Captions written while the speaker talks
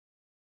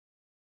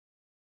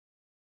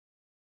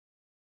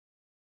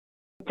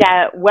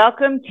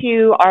Welcome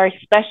to our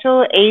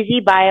special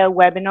AZBio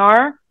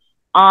webinar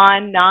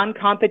on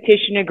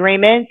non-competition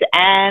agreements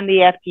and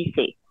the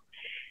FTC.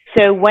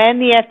 So when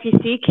the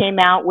FTC came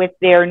out with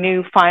their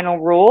new final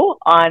rule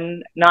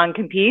on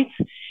non-competes,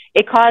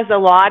 it caused a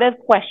lot of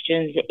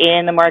questions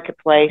in the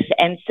marketplace.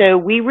 And so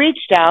we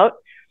reached out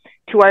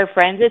to our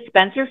friends at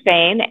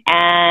Fane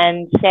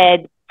and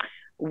said,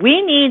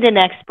 we need an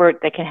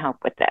expert that can help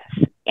with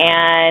this.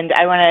 And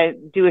I want to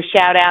do a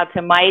shout out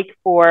to Mike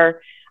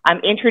for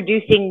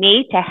introducing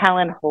me to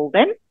Helen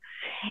Holden.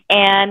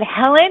 And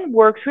Helen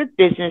works with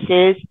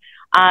businesses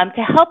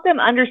to help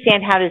them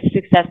understand how to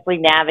successfully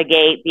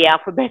navigate the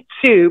alphabet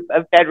soup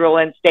of federal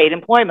and state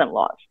employment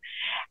laws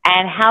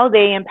and how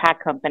they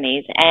impact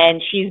companies.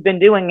 And she's been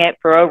doing it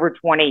for over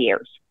 20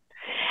 years.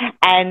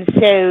 And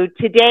so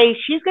today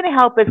she's going to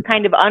help us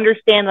kind of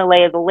understand the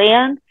lay of the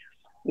land,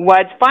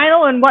 what's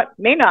final and what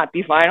may not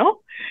be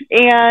final,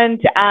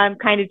 and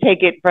kind of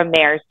take it from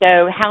there.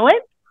 So Helen,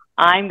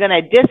 I'm going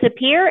to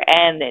disappear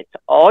and it's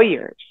all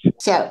yours.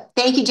 So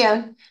thank you,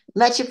 Joan.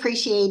 Much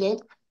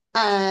appreciated.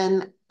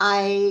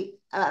 I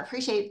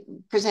appreciate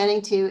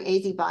presenting to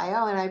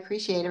AZBio, and I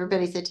appreciate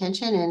everybody's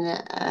attention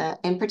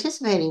and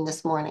participating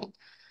this morning.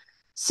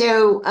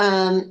 So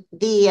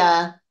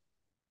the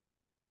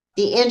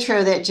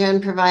intro that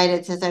Joan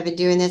provided says I've been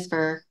doing this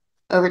for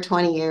over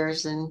 20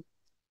 years, and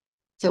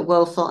it's a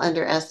woeful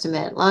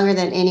underestimate. Longer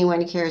than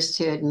anyone cares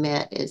to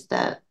admit is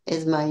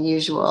my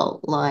usual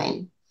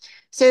line.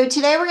 So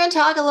today we're going to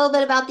talk a little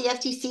bit about the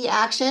FTC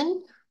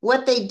action,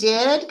 what they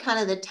did, kind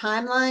of the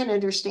timeline,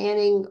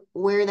 understanding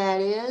where that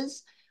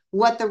is,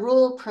 what the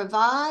rule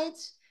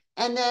provides,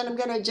 and then I'm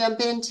going to jump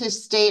into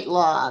state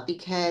law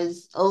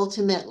because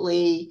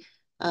ultimately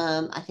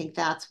I think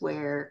that's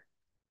where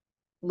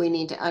we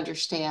need to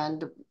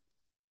understand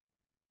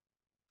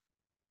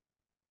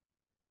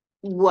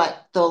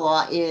what the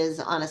law is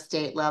on a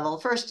state level,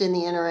 first in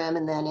the interim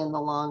and then in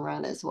the long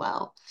run as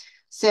well.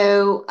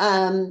 So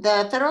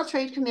the Federal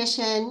Trade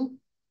Commission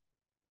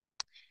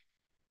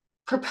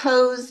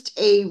proposed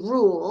a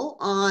rule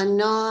on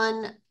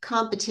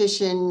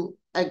non-competition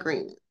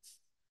agreements.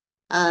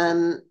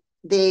 To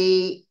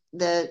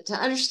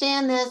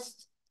understand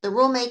this, the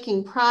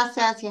rulemaking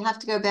process, you have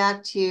to go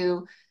back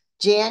to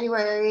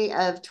January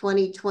of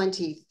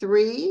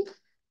 2023.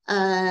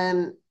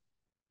 And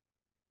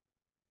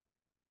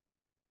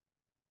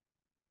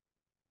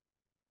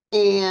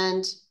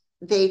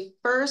they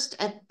first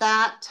at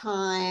that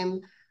time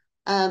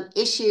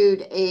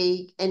issued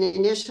an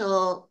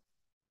initial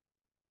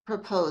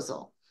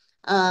proposal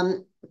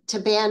to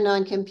ban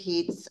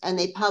non-competes, and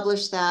they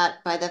published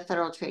that by the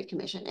Federal Trade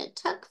Commission. It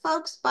took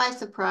folks by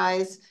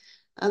surprise.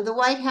 The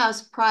White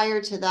House prior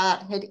to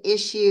that had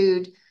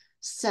issued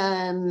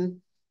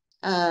some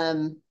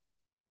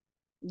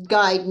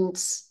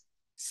guidance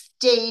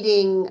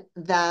stating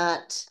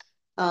that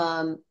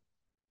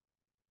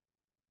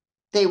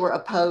they were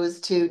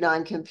opposed to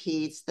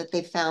non-competes, that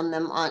they found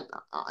them on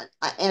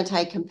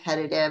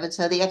anti-competitive. And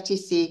so the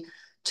FTC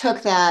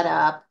took that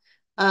up.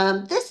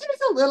 This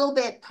is a little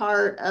bit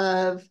part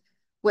of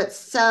what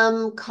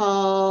some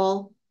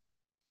call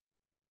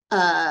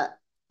an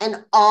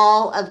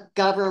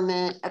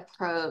all-of-government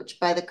approach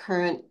by the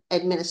current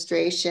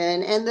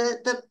administration and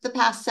the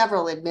past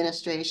several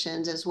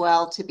administrations as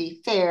well, to be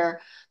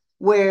fair,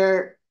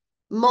 where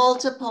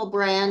multiple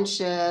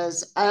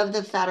branches of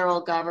the federal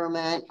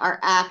government are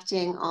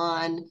acting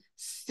on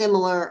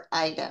similar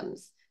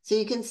items. So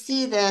you can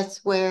see this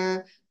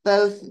where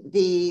both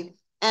the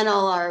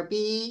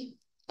NLRB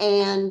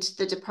and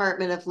the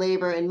Department of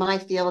Labor, in my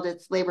field,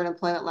 it's labor and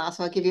employment law,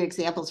 so I'll give you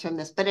examples from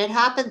this, but it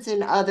happens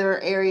in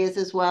other areas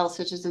as well,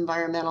 such as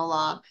environmental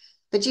law.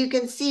 But you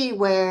can see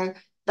where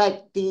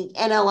like the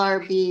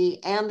NLRB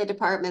and the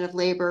Department of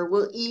Labor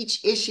will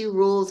each issue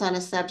rules on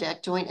a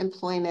subject, joint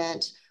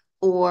employment,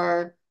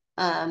 or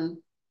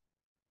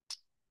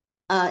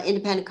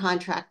independent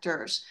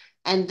contractors.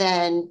 And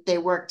then they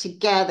work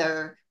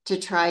together to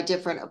try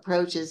different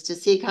approaches to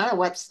see kind of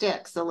what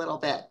sticks a little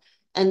bit.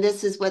 And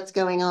this is what's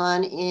going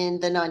on in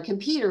the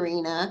non-compete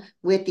arena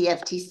with the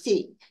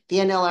FTC. The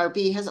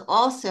NLRB has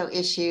also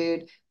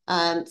issued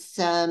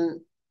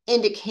some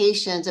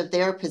indications of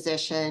their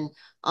position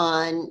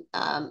on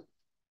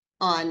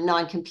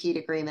non-compete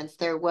agreements.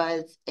 There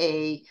was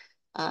a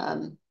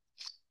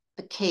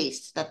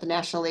case that the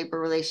National Labor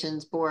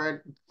Relations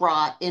Board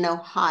brought in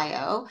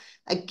Ohio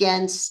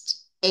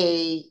against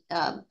a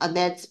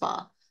med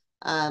spa.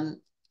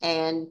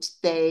 And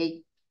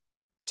they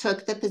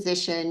took the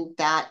position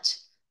that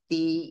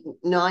the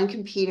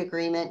non-compete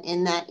agreement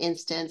in that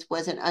instance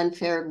was an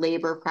unfair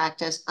labor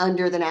practice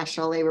under the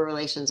National Labor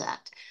Relations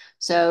Act.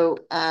 So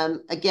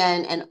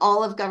again, an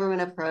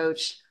all-of-government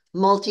approach,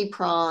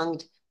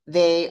 multi-pronged.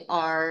 They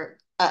are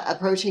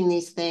approaching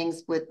these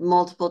things with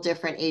multiple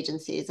different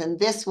agencies, and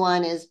this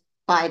one is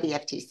by the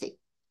FTC.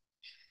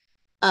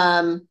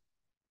 And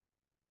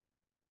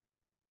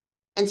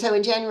so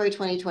in January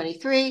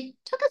 2023,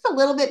 took us a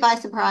little bit by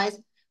surprise,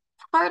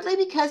 partly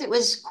because it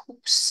was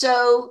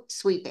so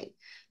sweeping.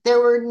 There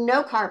were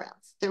no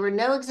carve-outs. There were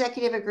no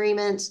executive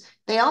agreements.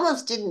 They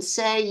almost didn't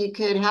say you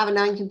could have a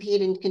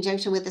non-compete in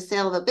conjunction with the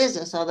sale of a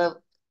business, although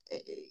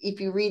if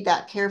you read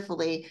that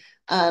carefully,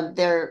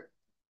 there,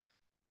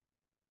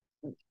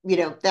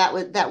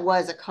 that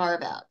was a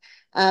carve out.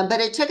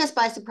 But it took us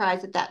by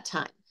surprise at that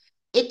time.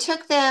 It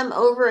took them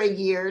over a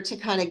year to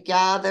kind of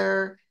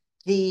gather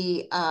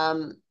the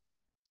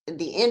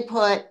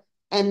input,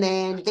 and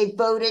then they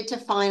voted to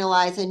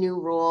finalize a new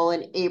rule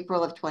in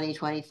April of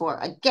 2024.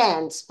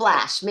 Again,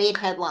 splash, made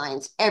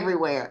headlines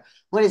everywhere.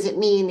 What does it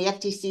mean? The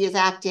FTC is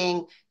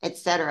acting,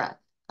 etc.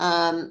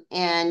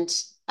 And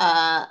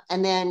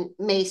then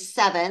May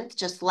 7th,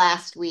 just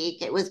last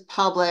week, it was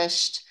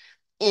published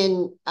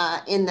in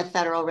the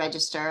Federal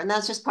Register, and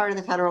that's just part of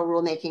the federal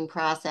rulemaking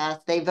process.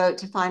 They vote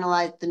to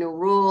finalize the new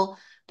rule.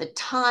 The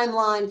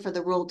timeline for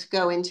the rule to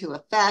go into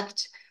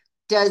effect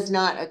does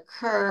not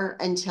occur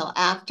until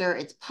after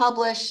it's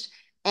published,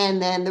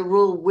 and then the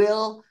rule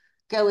will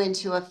go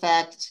into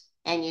effect,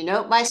 and you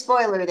note my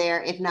spoiler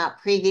there, if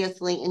not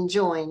previously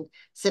enjoined,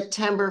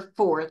 September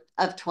 4th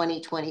of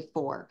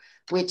 2024,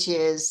 which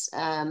is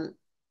the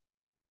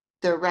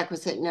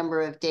requisite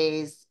number of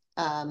days,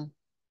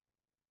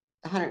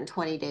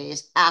 120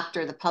 days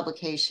after the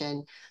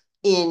publication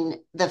in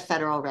the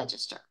Federal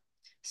Register.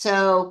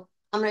 So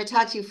I'm going to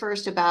talk to you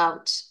first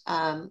about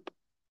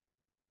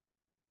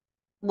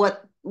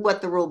what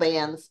the rule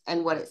bans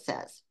and what it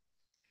says.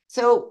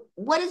 So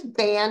what is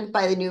banned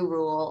by the new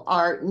rule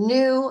are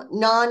new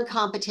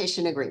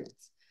non-competition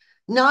agreements.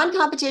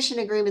 Non-competition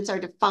agreements are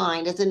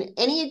defined as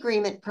any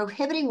agreement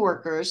prohibiting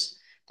workers,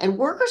 and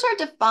workers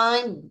are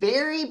defined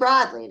very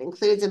broadly. It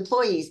includes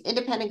employees,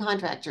 independent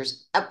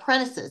contractors,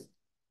 apprentices,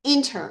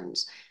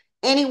 interns,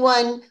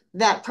 anyone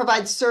that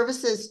provides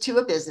services to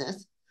a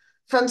business,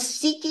 from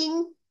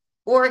seeking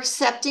or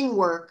accepting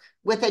work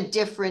with a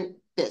different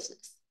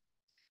business.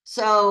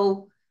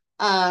 So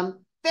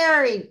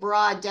very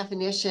broad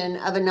definition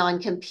of a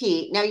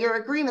non-compete. Now, your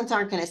agreements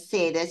aren't going to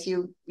say this.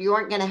 You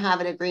aren't going to have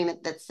an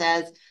agreement that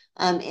says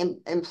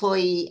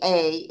employee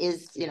A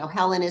is,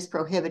 Helen is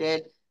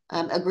prohibited,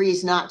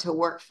 agrees not to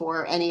work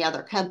for any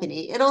other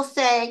company. It'll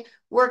say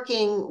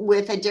working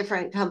with a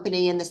different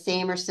company in the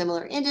same or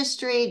similar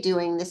industry,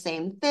 doing the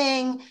same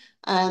thing.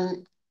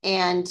 And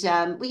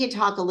we can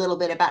talk a little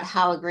bit about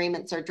how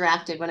agreements are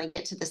drafted when I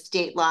get to the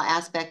state law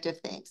aspect of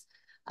things.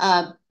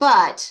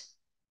 But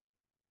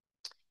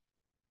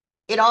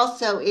it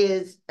also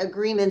is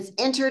agreements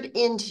entered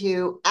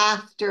into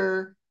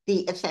after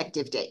the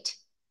effective date.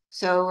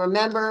 So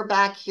remember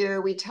back here,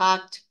 we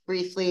talked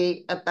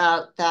briefly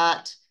about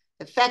that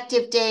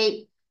effective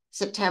date,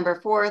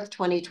 September 4th,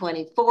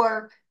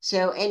 2024.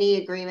 So any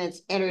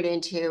agreements entered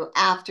into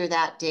after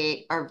that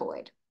date are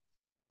void,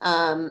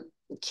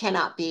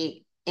 cannot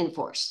be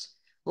enforced.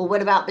 Well,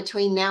 what about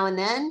between now and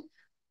then?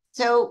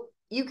 So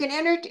you can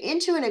enter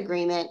into an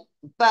agreement,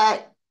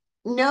 but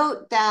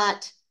note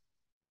that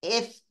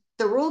if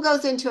the rule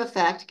goes into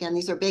effect, again,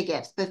 these are big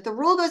ifs, but if the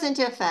rule goes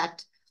into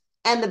effect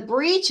and the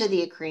breach of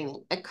the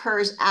agreement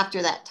occurs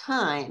after that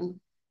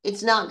time,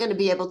 it's not going to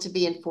be able to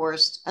be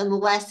enforced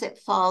unless it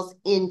falls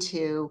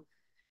into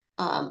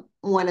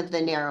one of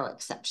the narrow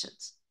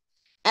exceptions.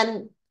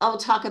 And I'll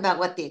talk about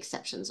what the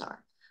exceptions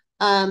are.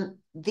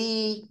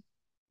 The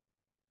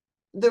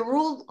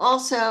rule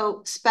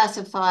also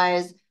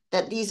specifies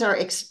that these are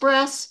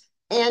express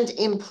and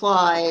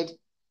implied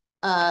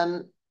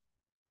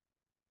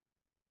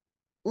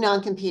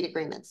non-compete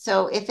agreements.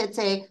 So if it's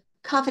a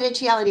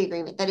confidentiality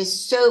agreement that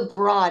is so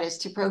broad as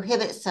to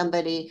prohibit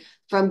somebody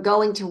from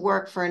going to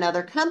work for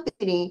another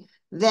company,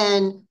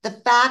 then the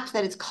fact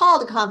that it's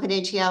called a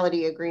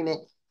confidentiality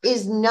agreement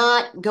is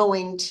not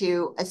going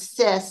to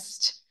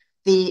assist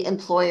the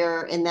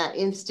employer in that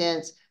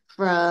instance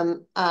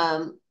from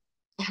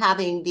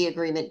having the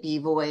agreement be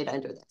void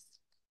under this.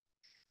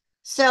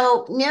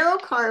 So narrow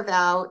carve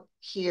out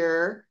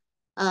here,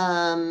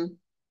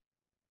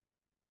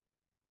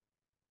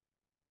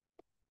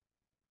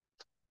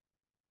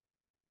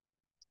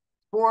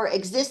 for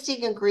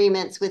existing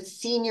agreements with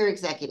senior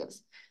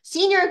executives.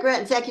 Senior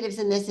executives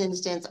in this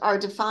instance are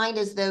defined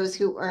as those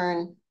who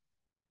earn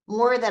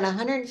more than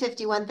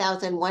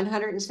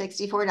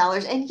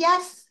 $151,164. And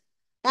yes,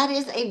 that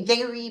is a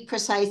very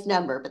precise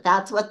number, but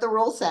that's what the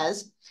rule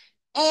says,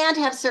 and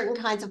have certain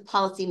kinds of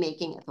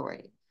policy-making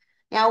authority.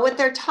 Now, what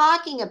they're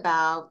talking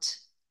about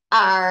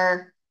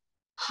are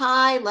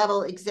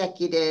high-level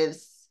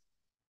executives,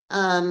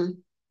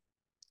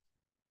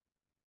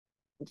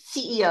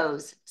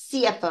 CEOs,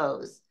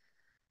 CFOs,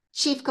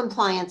 chief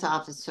compliance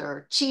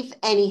officer, chief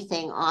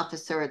anything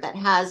officer that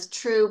has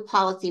true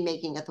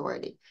policy-making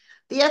authority.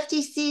 The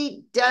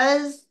FTC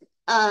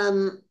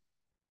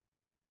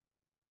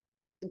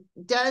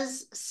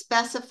does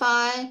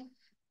specify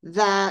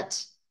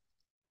that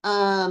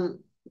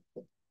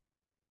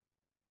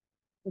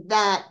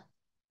that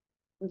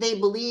they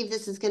believe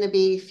this is going to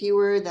be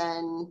fewer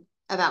than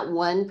about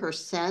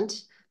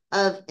 1%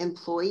 of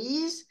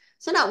employees.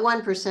 So not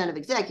 1% of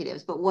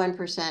executives, but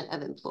 1%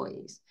 of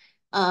employees.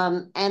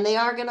 And they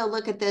are going to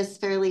look at this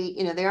fairly,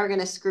 they are going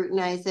to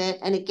scrutinize it.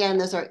 And again,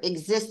 those are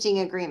existing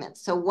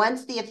agreements. So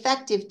once the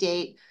effective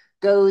date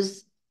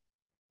goes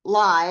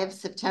live,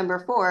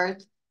 September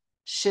 4th,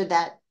 should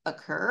that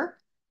occur,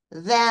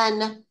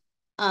 then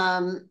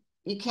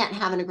you can't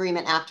have an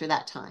agreement after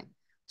that time.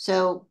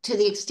 So to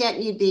the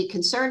extent you'd be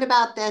concerned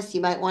about this,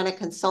 you might want to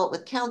consult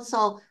with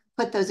counsel,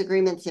 put those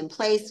agreements in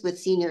place with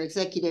senior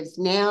executives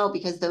now,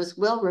 because those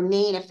will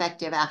remain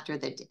effective after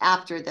the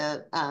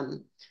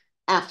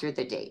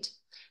date.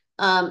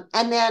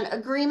 And then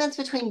agreements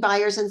between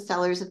buyers and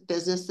sellers of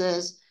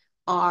businesses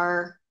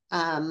are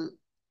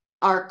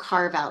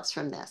carve-outs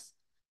from this.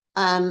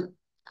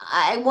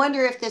 I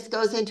wonder if this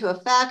goes into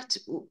effect.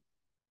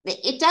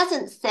 It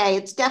doesn't say,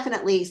 it's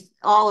definitely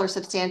all or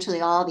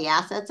substantially all the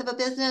assets of a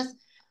business,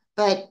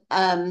 but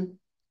I've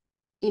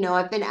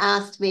been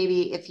asked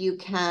maybe if you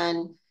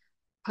can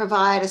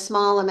provide a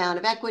small amount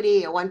of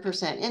equity, a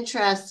 1%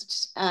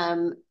 interest,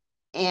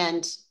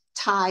 and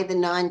tie the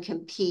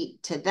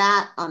non-compete to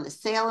that on the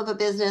sale of a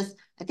business.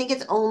 I think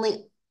it's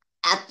only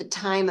at the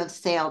time of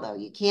sale, though.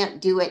 You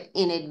can't do it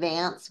in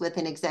advance with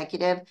an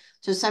executive.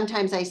 So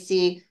sometimes I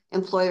see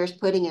employers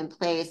putting in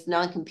place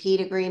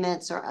non-compete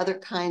agreements or other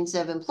kinds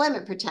of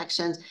employment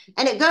protections.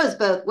 And it goes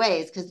both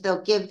ways, because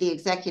they'll give the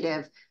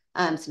executive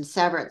some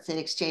severance in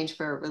exchange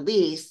for a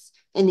release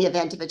in the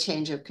event of a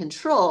change of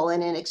control.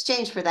 And in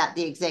exchange for that,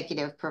 the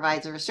executive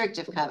provides a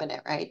restrictive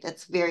covenant, right?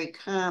 That's very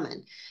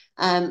common.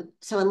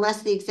 So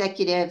unless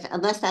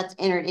that's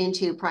entered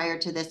into prior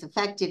to this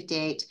effective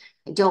date,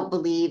 I don't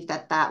believe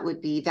that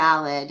would be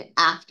valid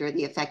after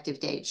the effective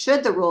date,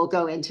 should the rule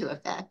go into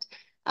effect.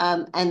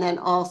 And then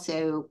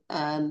also,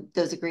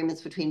 those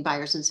agreements between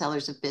buyers and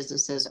sellers of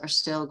businesses are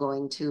still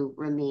going to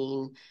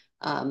remain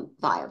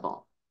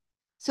viable.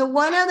 So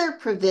one other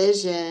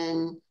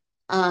provision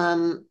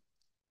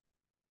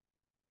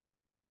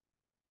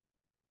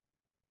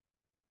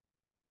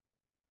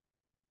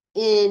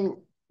in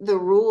the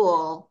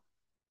rule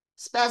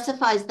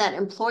specifies that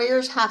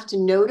employers have to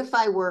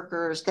notify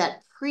workers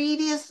that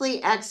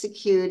previously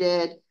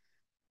executed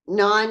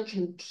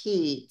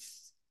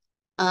non-competes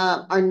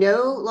are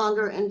no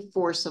longer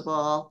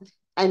enforceable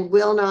and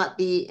will not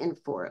be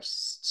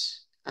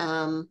enforced.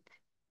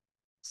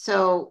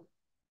 So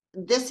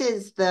this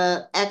is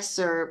the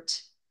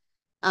excerpt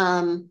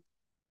from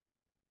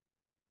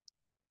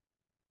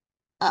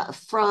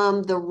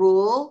the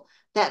rule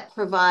that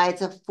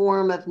provides a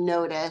form of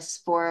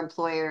notice for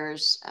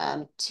employers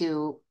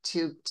to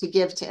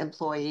give to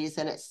employees.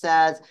 And it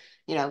says,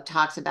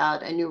 talks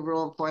about a new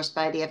rule enforced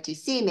by the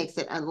FTC makes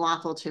it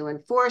unlawful to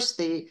enforce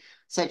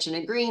such an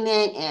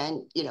agreement.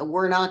 And,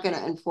 we're not going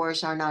to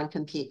enforce our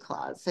non-compete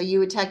clause. So you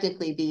would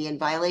technically be in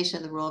violation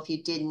of the rule if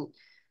you didn't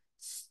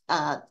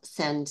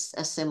send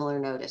a similar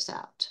notice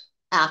out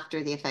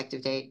after the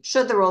effective date,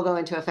 should the rule go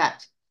into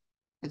effect.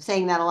 I'm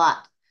saying that a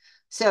lot.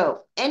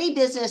 So any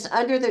business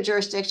under the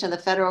jurisdiction of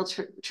the Federal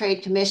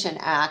Trade Commission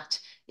Act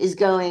is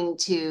going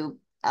to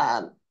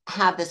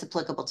have this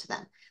applicable to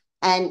them.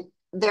 And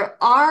there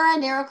are a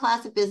narrow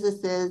class of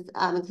businesses,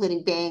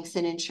 including banks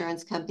and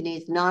insurance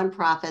companies,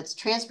 nonprofits,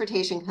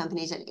 transportation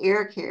companies, and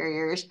air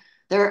carriers.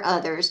 There are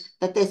others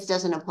that this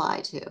doesn't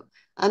apply to.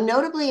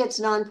 Notably, it's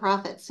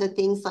nonprofits. So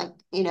things like,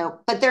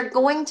 but they're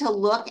going to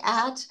look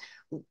at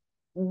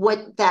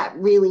what that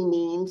really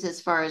means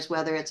as far as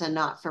whether it's a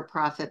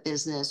not-for-profit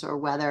business or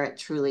whether it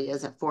truly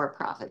is a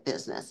for-profit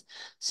business.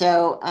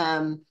 So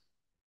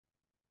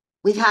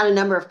we've had a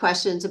number of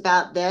questions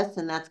about this,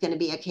 and that's going to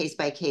be a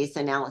case-by-case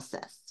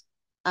analysis.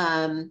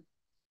 So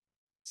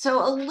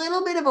a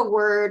little bit of a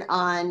word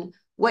on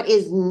what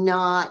is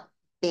not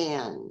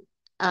banned.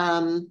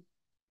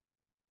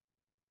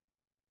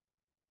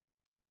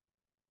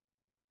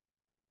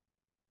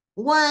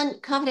 One,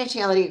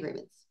 confidentiality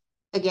agreements.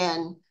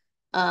 Again,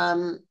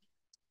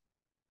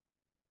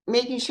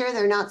 making sure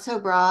they're not so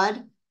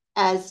broad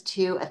as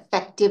to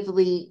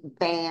effectively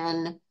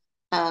ban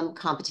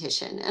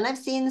competition. And I've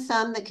seen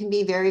some that can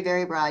be very,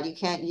 very broad. You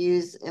can't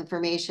use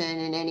information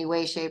in any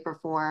way, shape, or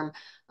form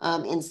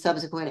in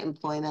subsequent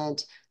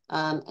employment.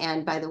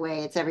 And by the way,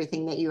 it's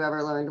everything that you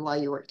ever learned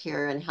while you worked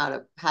here and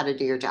how to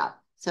do your job.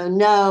 So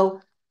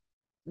no,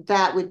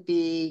 that would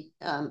be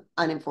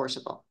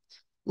unenforceable.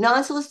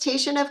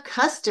 Non-solicitation of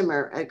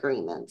customer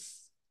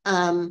agreements.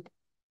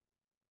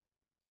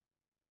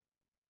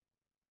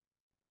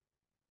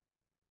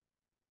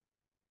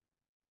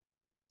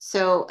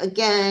 So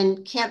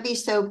again, can't be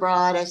so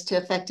broad as to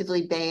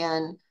effectively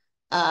ban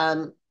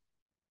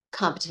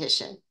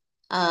competition.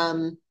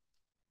 And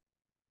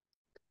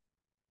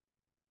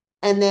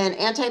then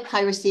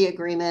anti-piracy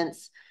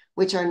agreements,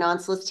 which are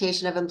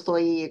non-solicitation of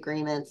employee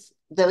agreements,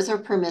 those are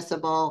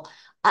permissible.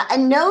 A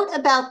note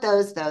about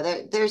those, though,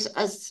 there's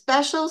a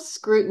special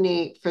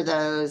scrutiny for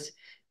those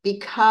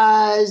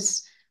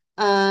because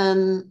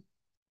the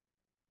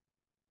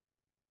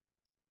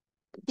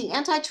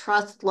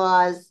antitrust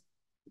laws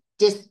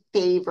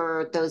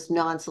disfavor those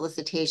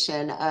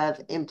non-solicitation of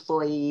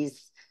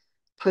employees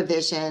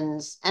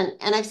provisions, and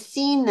I've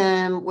seen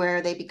them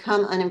where they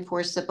become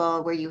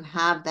unenforceable, where you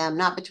have them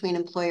not between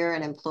employer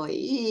and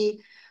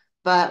employee,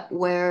 but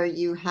where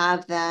you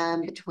have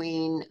them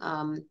between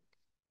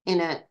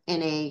in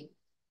a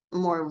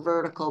more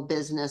vertical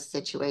business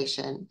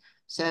situation.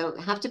 So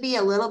have to be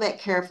a little bit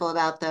careful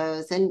about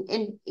those. And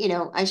you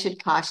know, I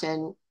should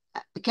caution,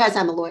 because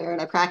I'm a lawyer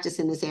and I practice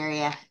in this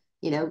area,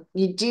 you know,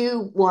 you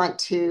do want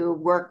to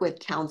work with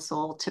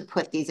counsel to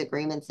put these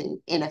agreements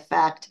in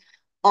effect,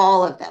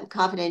 all of them,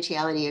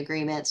 confidentiality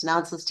agreements,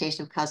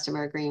 non-solicitation of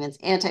customer agreements,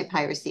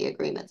 anti-piracy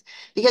agreements,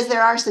 because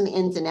there are some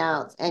ins and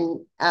outs and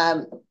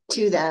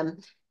to them.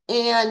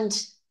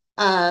 And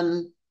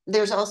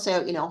there's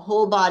also, you know, a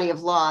whole body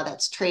of law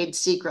that's trade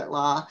secret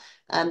law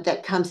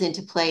that comes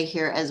into play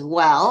here as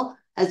well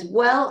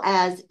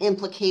as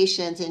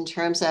implications in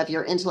terms of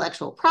your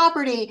intellectual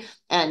property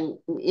and,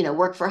 you know,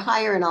 work for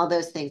hire and all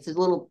those things. It's a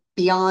little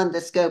beyond the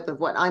scope of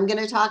what I'm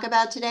going to talk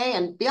about today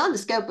and beyond the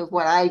scope of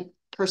what I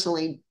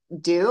personally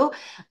do.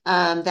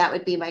 That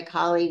would be my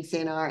colleagues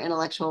in our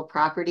intellectual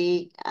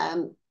property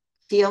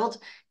field.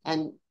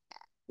 And,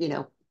 you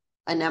know,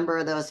 a number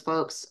of those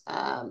folks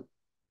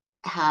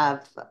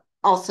have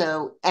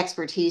also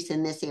expertise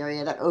in this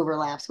area that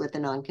overlaps with the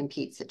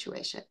non-compete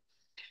situation.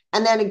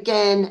 And then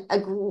again,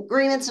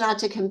 agreements not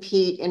to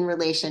compete in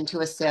relation to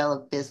a sale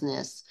of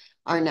business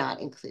are not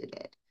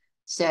included.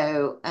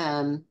 So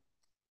a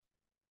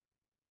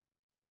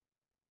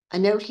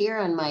note here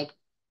on my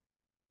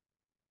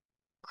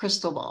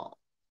crystal ball.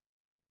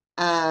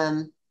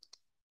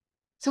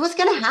 So what's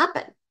going to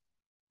happen?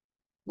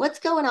 What's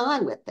going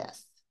on with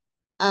this?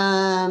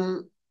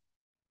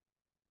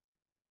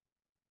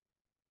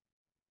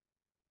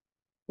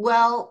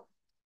 Well,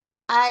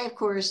 I, of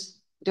course,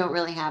 don't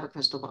really have a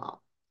crystal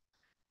ball.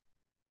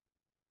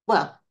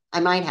 Well,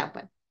 I might have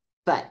one,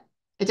 but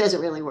it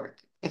doesn't really work.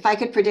 If I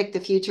could predict the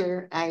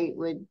future, I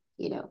would,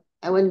 you know,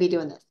 I wouldn't be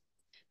doing this.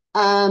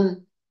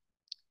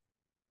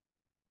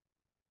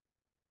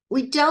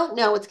 We don't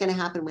know what's going to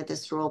happen with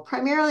this rule,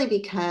 primarily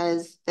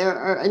because there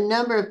are a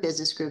number of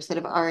business groups that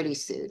have already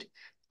sued.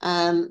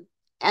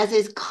 As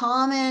is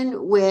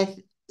common with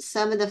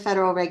some of the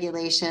federal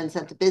regulations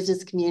that the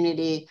business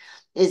community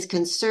is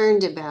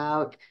concerned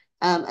about,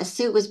 a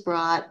suit was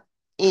brought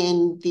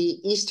in the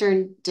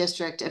Eastern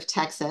District of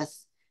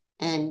Texas,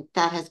 and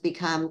that has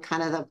become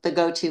kind of the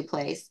go-to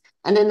place.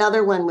 And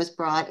another one was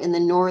brought in the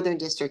Northern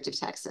District of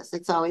Texas.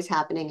 It's always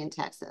happening in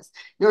Texas.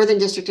 Northern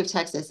District of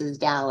Texas is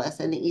Dallas,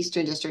 and the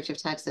Eastern District of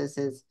Texas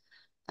is,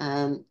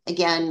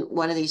 again,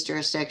 one of these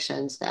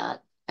jurisdictions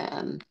that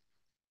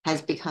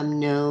has become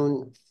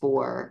known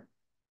for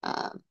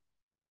a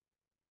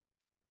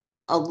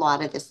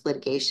lot of this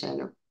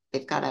litigation.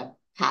 They've got a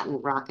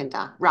patent rocket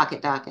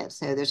docket,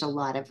 so there's a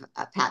lot of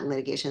patent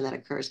litigation that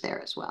occurs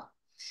there as well.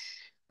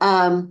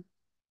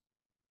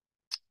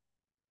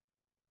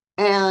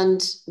 And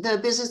the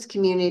business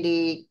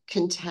community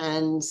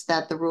contends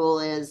that the rule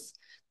is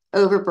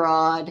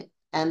overbroad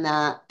and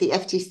that the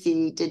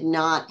FTC did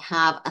not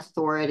have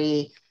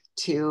authority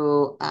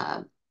to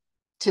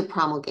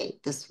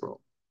promulgate this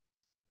rule.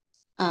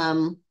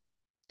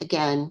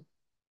 Again,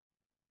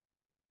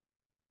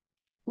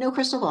 no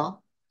crystal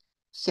ball,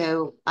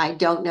 so I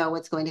don't know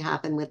what's going to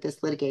happen with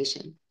this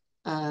litigation.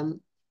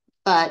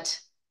 But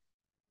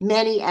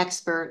many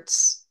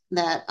experts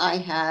that I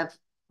have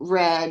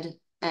read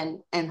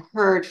and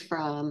heard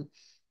from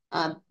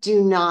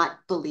do not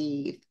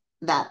believe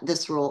that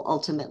this rule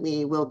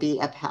ultimately will be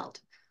upheld.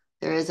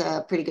 There is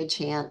a pretty good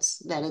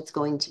chance that it's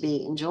going to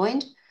be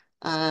enjoined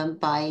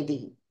by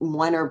the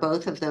one or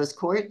both of those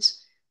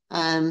courts.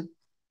 And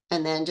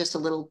then just a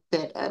little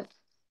bit of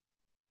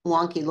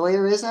wonky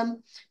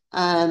lawyerism.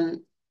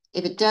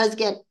 If it does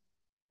get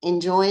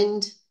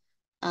enjoined,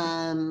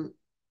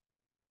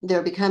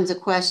 there becomes a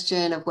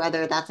question of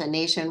whether that's a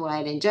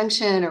nationwide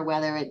injunction or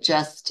whether it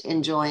just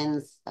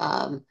enjoins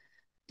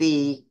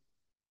the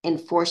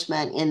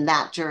enforcement in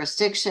that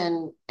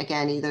jurisdiction.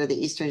 Again, either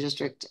the Eastern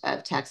District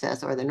of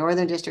Texas or the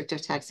Northern District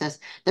of Texas.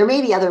 There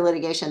may be other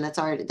litigation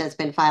that's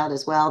been filed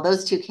as well.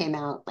 Those two came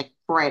out like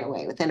right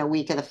away within a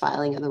week of the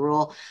filing of the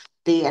rule.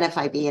 The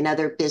NFIB and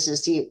other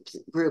business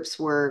groups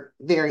were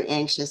very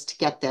anxious to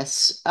get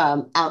this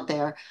out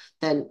there.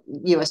 The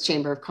U.S.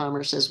 Chamber of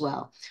Commerce as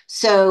well.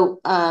 So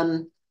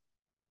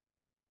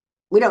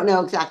we don't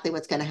know exactly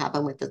what's going to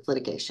happen with this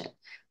litigation.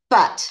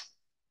 But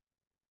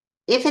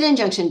if an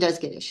injunction does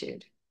get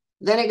issued,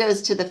 then it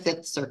goes to the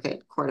Fifth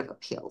Circuit Court of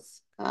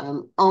Appeals.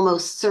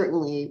 Almost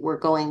certainly we're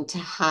going to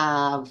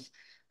have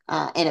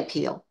an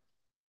appeal.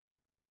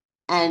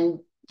 And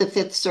the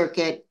Fifth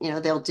Circuit, you know,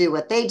 they'll do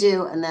what they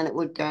do, and then it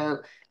would go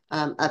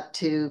up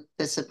to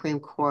the Supreme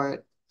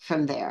Court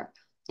from there.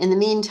 In the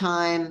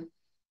meantime,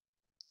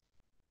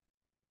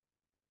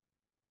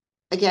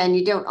 again,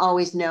 you don't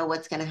always know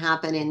what's going to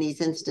happen in these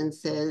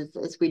instances,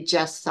 as we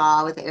just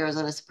saw with the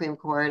Arizona Supreme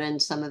Court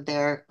and some of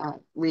their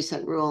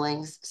recent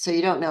rulings. So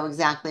you don't know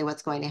exactly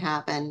what's going to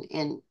happen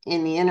in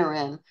the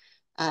interim,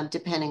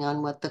 depending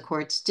on what the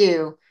courts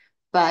do.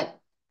 But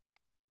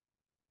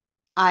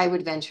I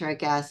would venture a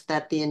guess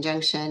that the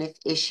injunction, if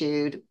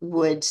issued,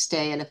 would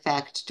stay in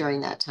effect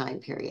during that time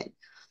period.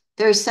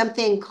 There's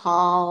something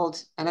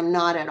called, and I'm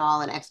not at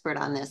all an expert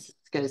on this, it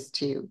goes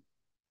to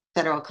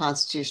federal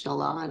constitutional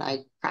law, and I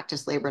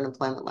practice labor and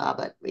employment law,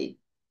 but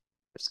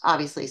there's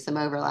obviously some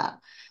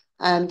overlap.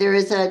 There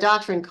is a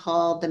doctrine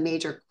called the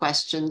major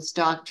questions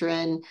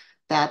doctrine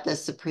that the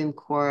Supreme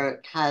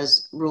Court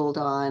has ruled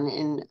on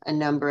in a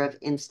number of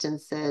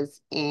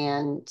instances,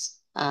 and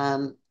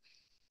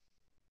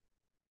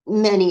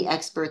many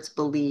experts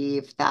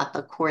believe that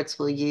the courts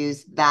will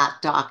use that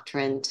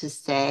doctrine to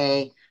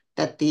say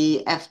that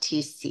the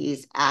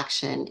FTC's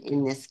action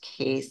in this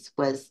case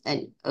was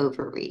an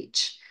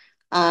overreach.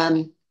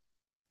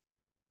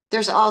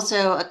 There's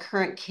also a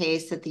current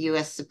case at the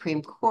US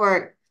Supreme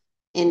Court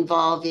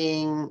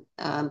involving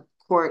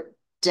court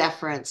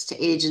deference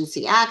to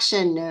agency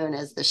action known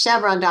as the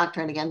Chevron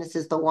doctrine. Again, this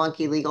is the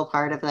wonky legal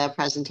part of the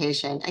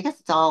presentation. I guess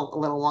it's all a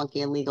little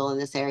wonky and legal in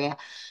this area.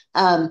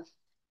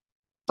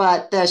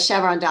 But the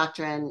Chevron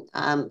doctrine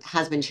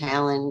has been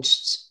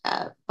challenged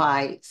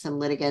by some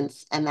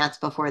litigants, and that's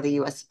before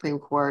the US Supreme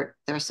Court.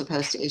 They're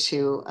supposed to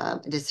issue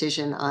a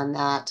decision on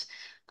that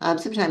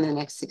sometime in the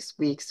next 6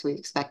 weeks. We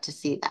expect to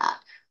see that.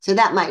 So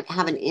that might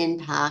have an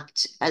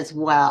impact as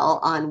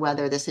well on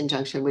whether this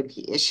injunction would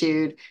be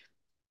issued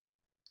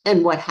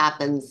and what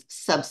happens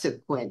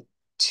subsequent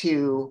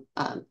to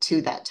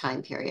that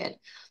time period.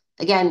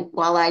 Again,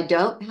 while I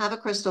don't have a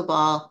crystal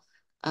ball,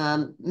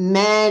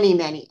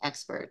 many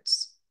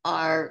experts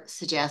are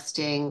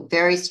suggesting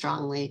very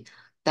strongly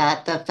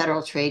that the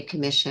Federal Trade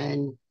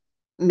Commission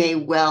may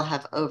well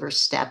have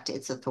overstepped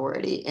its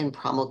authority in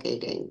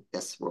promulgating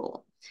this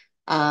rule.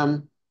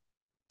 And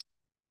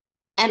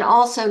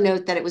also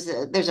note that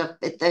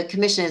the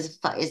commission is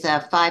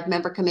a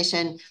 5-member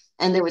commission,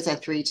 and there was a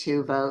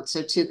 3-2 vote.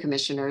 So 2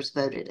 commissioners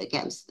voted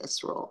against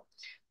this rule.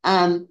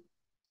 I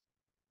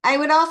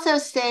would also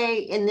say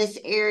in this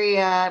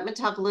area, I'm going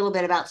to talk a little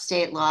bit about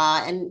state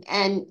law,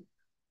 and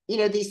you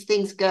know, these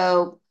things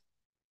go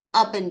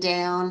up and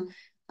down.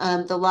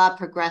 The law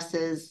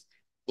progresses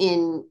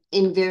in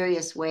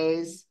various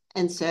ways.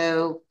 And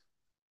so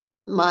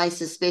my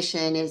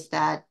suspicion is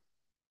that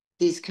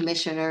these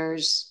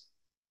commissioners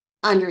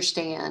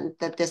understand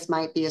that this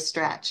might be a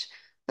stretch,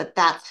 but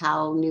that's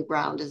how new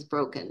ground is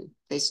broken.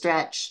 They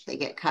stretch, they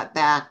get cut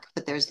back,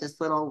 but there's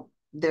this little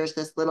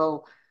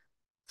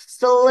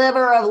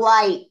sliver of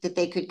light that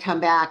they could come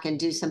back and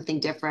do something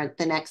different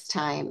the next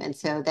time. And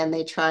so then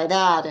they try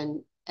that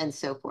and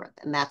so forth.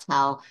 And that's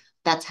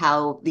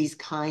how these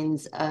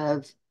kinds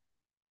of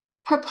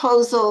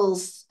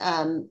proposals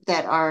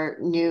that are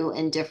new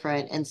and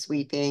different and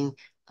sweeping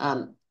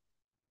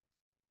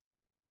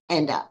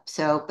end up.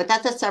 So, but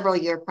that's a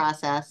several-year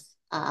process.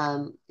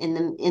 In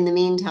the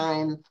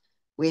meantime,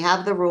 we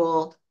have the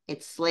rule.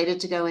 It's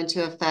slated to go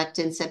into effect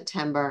in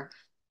September,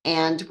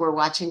 and we're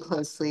watching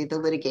closely the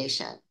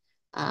litigation.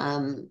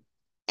 And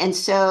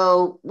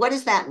so what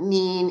does that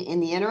mean in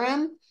the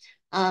interim?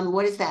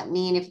 What does that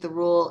mean if the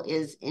rule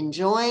is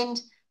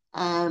enjoined?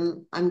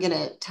 I'm going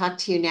to talk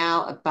to you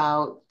now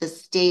about the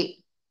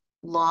state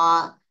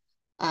law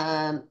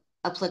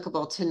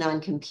applicable to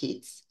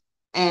non-competes.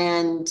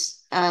 And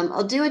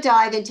I'll do a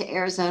dive into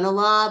Arizona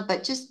law,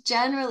 but just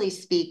generally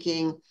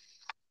speaking,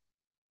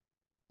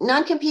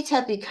 non-competes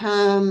have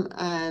become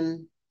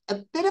a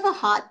bit of a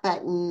hot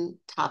button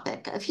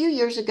topic. A few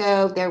years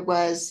ago, there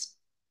was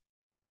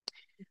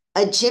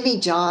a Jimmy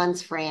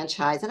John's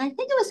franchise, and I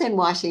think it was in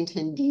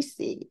Washington,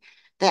 D.C.,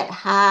 that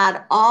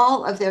had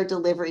all of their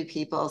delivery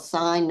people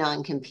sign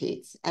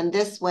non-competes. And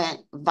this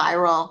went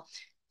viral.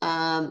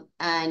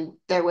 And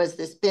there was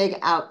this big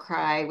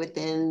outcry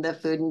within the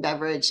food and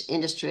beverage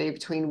industry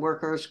between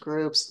workers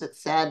groups that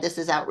said, this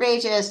is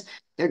outrageous.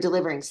 They're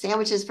delivering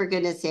sandwiches, for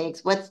goodness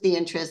sakes. What's the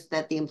interest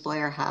that the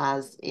employer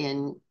has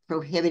in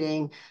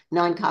prohibiting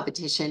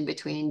non-competition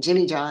between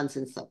Jimmy John's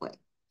and Subway?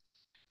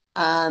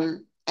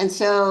 And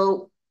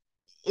so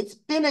it's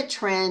been a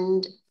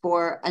trend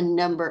for a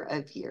number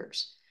of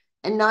years.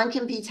 And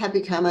non-competes have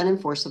become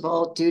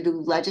unenforceable due to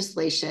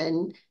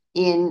legislation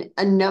in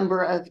a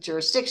number of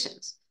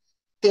jurisdictions.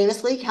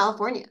 Famously,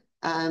 California.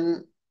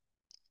 And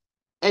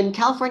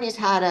California's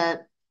had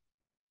a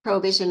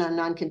prohibition on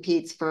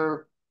non-competes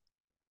for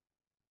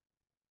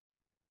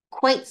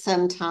quite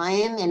some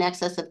time, in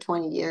excess of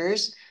 20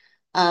 years.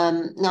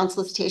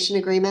 Non-solicitation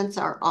agreements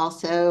are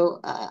also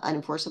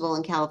unenforceable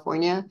in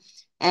California.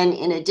 And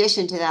in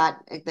addition to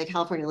that, the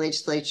California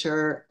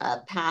legislature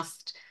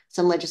passed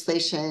some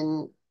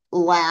legislation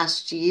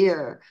last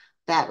year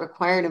that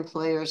required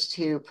employers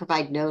to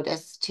provide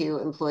notice to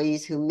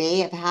employees who may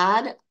have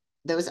had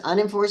those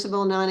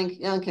unenforceable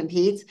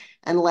non-competes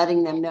and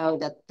letting them know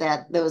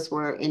that those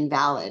were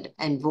invalid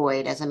and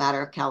void as a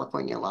matter of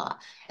California law.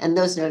 And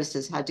those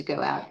notices had to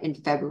go out in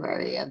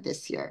February of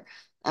this year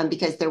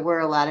because there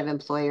were a lot of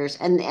employers.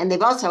 And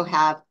they've also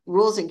have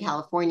rules in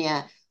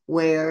California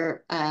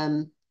where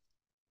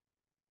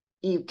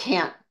you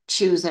can't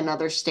choose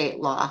another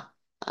state law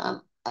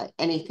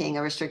anything,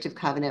 a restrictive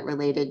covenant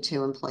related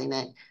to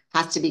employment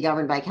has to be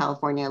governed by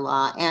California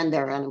law, and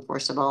they're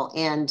unenforceable.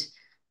 And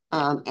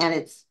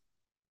it's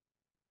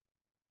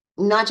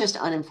not just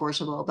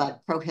unenforceable,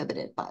 but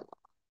prohibited by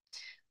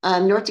law.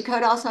 North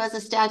Dakota also has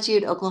a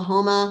statute,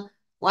 Oklahoma,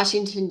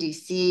 Washington,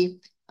 D.C.,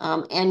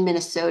 and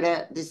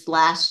Minnesota this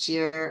last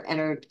year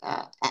entered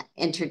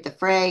the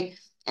fray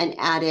and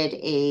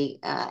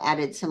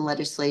added some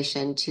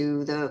legislation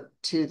to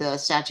the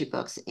statute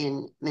books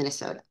in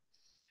Minnesota.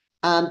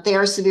 They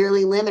are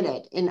severely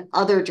limited in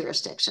other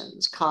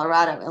jurisdictions: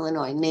 Colorado,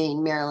 Illinois,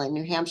 Maine, Maryland,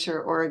 New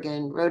Hampshire,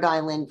 Oregon, Rhode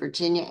Island,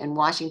 Virginia, and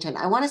Washington.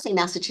 I want to say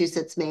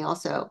Massachusetts may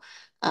also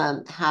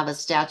have a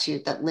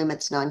statute that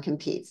limits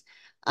non-competes.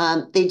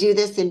 They do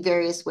this in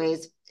various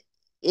ways.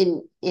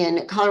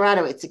 In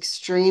Colorado, it's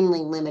extremely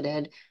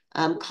limited.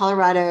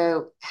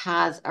 Colorado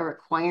has a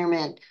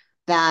requirement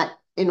that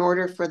in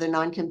order for the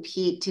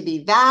non-compete to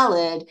be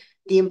valid,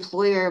 the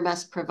employer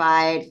must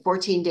provide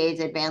 14 days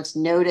advance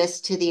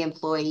notice to the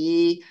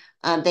employee.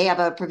 They have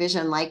a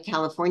provision like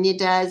California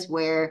does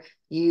where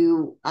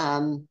you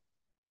can't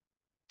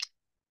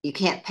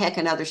pick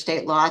another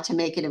state law to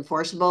make it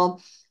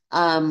enforceable.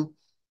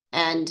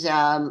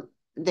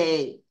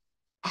 They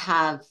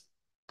have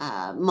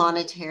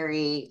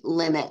monetary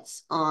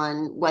limits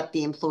on what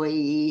the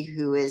employee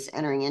who is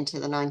entering into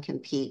the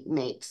non-compete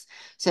makes.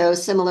 So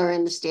similar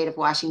in the state of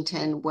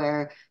Washington,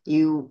 where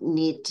you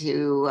need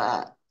to,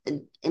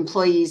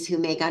 employees who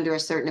make under a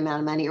certain amount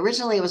of money,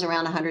 originally it was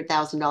around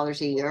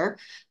 $100,000 a year.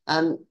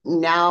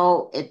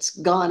 Now it's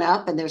gone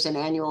up and there's an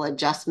annual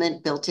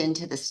adjustment built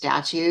into the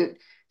statute.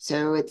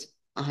 So it's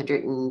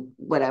 100 and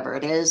whatever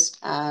it is.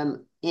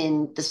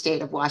 In the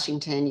state of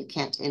Washington, you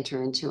can't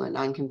enter into a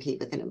non-compete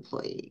with an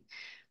employee.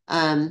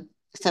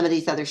 Some of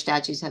these other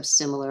statutes have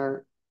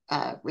similar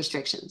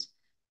restrictions.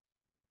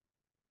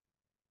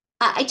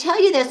 I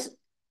tell you this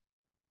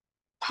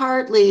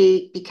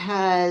partly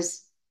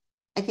because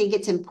I think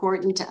it's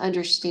important to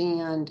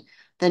understand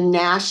the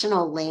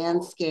national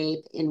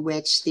landscape in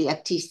which the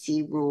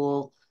FTC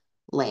rule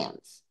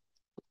lands.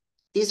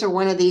 These are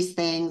one of these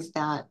things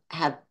that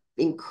have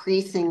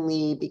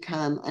increasingly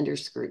become under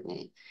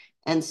scrutiny.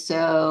 And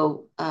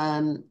so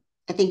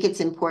I think it's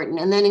important.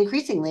 And then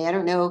increasingly, I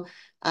don't know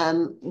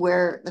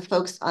where the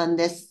folks on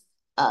this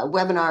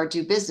webinar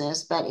do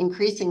business, but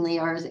increasingly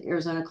our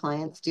Arizona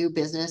clients do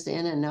business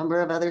in a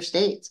number of other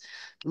states.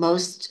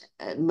 Most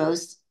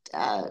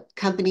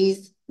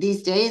companies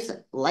these days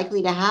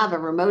likely to have a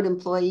remote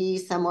employee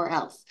somewhere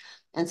else.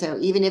 And so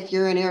even if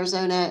you're an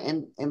Arizona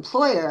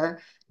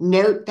employer,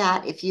 note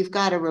that if you've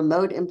got a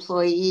remote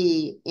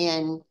employee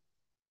in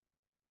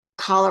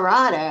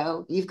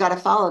Colorado, you've got to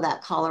follow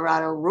that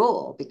Colorado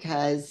rule,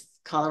 because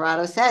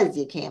Colorado says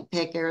you can't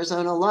pick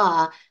Arizona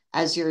law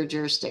as your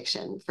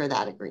jurisdiction for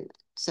that agreement.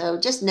 So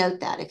just note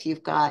that if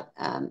you've got,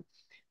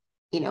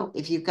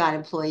 if you've got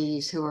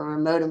employees who are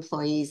remote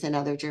employees in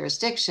other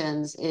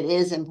jurisdictions, it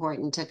is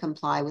important to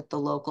comply with the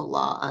local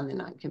law on the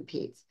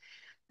non-competes.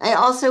 I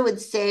also would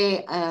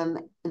say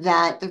that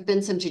there have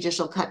been some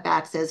judicial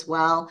cutbacks as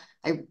well.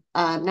 I'm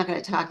not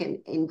going to talk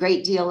in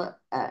great deal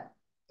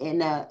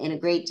in a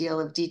great deal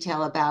of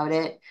detail about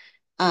it,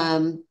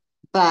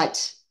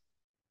 but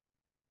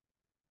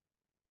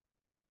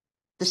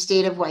the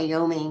state of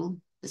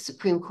Wyoming, the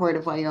Supreme Court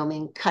of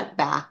Wyoming, cut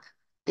back.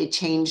 They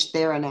changed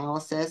their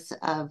analysis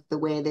of the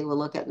way they will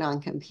look at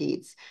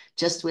non-competes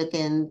just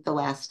within the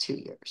last 2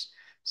 years.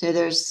 So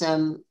there's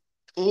some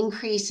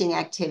increasing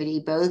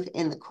activity both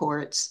in the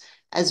courts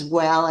as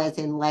well as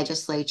in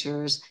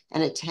legislatures,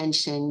 and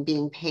attention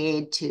being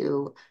paid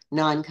to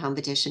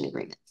non-competition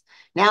agreements.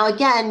 Now,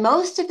 again,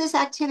 most of this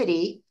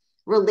activity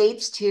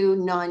relates to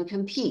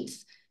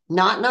non-competes,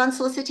 not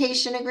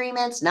non-solicitation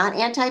agreements, not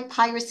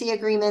anti-piracy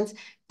agreements,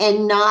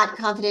 and not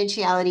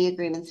confidentiality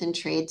agreements and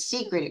trade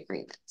secret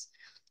agreements.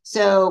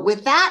 So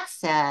with that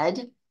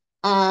said,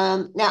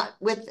 now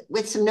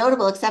with some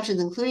notable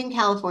exceptions, including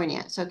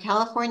California. So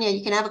California,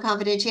 you can have a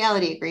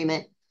confidentiality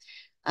agreement,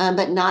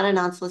 but not a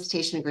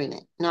non-solicitation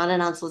agreement, not a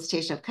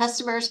non-solicitation of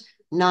customers,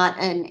 not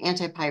an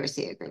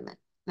anti-piracy agreement.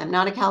 I'm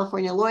not a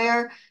California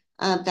lawyer.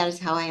 That is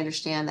how I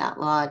understand that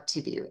law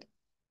to be written.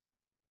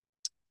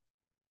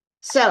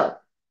 So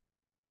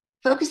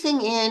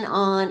focusing in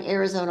on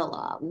Arizona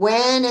law,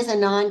 when is a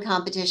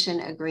non-competition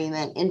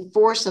agreement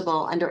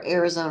enforceable under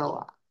Arizona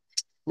law?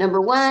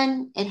 Number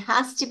one, it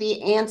has to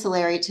be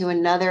ancillary to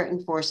another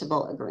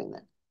enforceable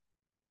agreement.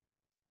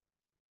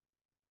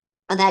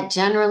 And that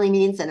generally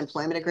means an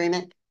employment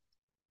agreement.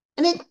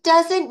 And it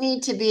doesn't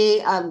need to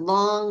be a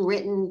long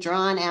written,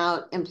 drawn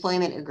out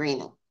employment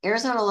agreement.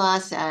 Arizona law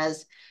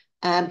says,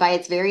 by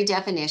its very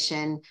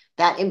definition,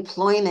 that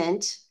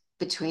employment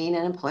between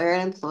an employer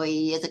and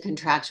employee is a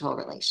contractual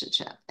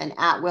relationship, an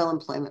at-will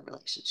employment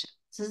relationship.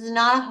 So this is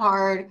not a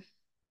hard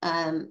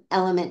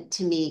element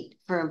to meet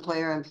for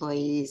employer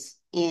employees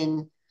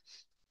in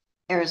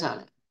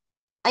Arizona.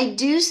 I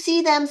do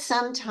see them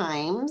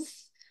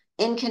sometimes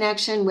in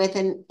connection with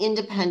an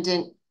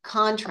independent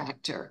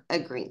contractor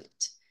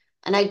agreement.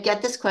 And I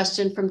get this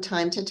question from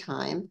time to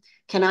time.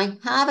 can I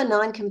have a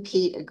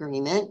non-compete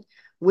agreement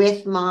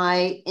with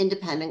my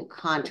independent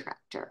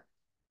contractor?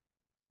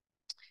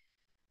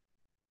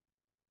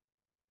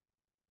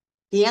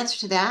 The answer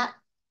to that,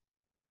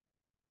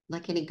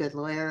 like any good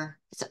lawyer,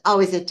 it's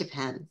always it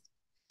depends.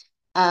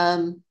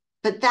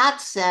 But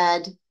that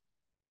said,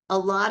 a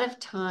lot of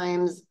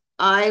times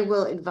I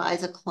will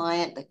advise a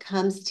client that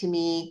comes to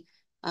me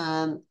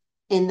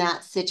in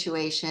that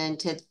situation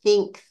to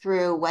think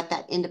through what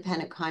that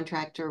independent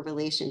contractor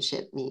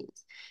relationship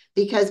means.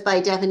 Because by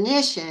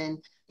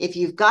definition, if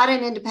you've got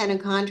an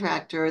independent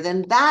contractor,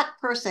 then that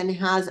person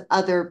has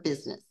other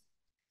business.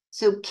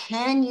 So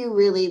can you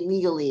really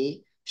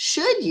legally,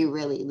 should you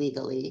really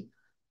legally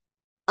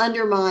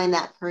undermine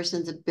that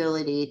person's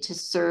ability to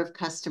serve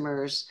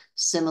customers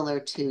similar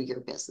to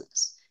your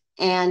business?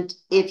 And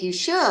if you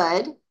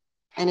should,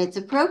 and it's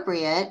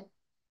appropriate,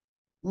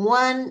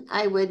 one,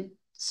 I would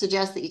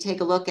suggest that you take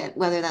a look at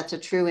whether that's a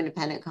true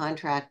independent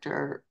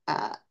contractor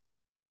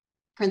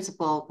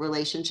principal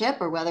relationship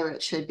or whether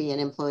it should be an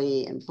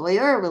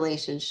employee-employer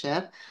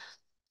relationship.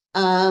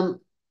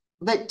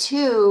 But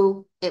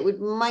two,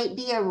 might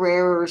be a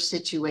rarer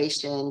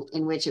situation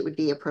in which it would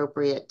be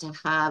appropriate to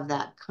have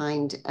that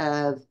kind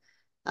of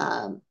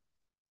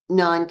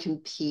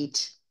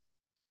non-compete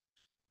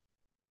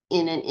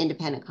in an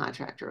independent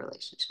contractor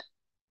relationship.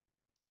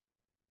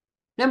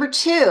 Number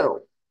two,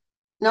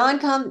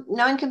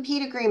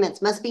 non-compete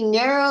agreements must be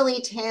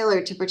narrowly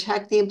tailored to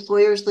protect the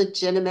employer's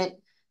legitimate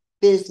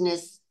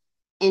business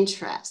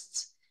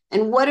interests.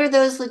 And what are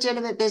those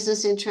legitimate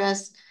business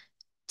interests?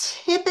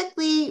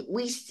 Typically,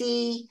 we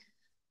see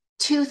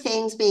two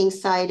things being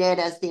cited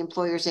as the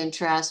employer's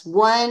interest.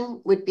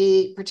 One would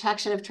be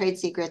protection of trade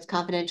secrets,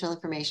 confidential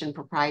information,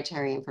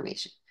 proprietary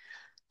information.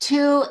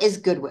 Two is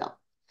goodwill,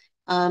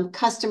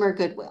 customer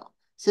goodwill.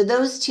 So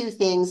those two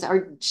things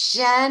are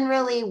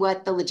generally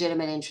what the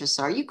legitimate interests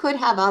are. You could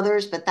have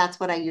others, but that's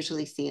what I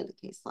usually see in the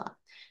case law.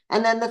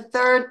 And then the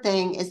third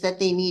thing is that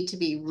they need to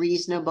be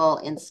reasonable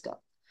in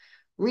scope.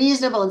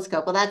 Reasonable in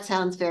scope. Well, that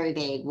sounds very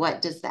vague. What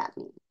does that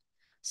mean?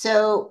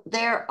 So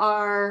there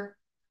are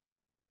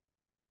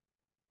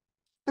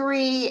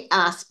three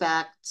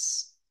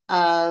aspects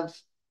of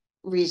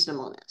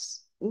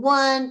reasonableness.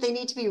 One, they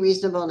need to be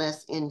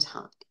reasonableness in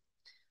time.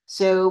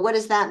 So what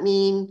does that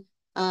mean?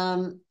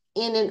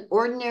 In an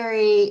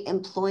ordinary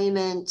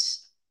employment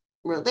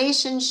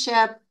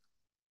relationship,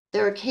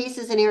 there are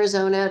cases in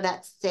Arizona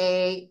that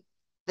say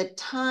the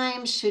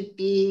time should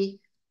be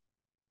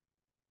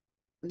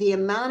the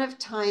amount of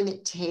time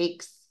it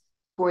takes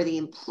for the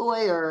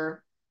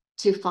employer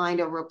to find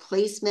a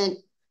replacement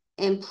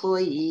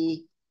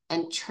employee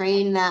and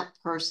train that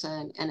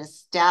person and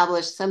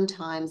establish,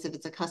 sometimes if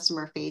it's a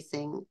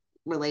customer-facing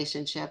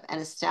relationship,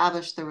 and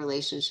establish the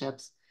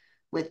relationships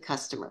with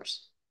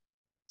customers.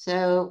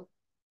 So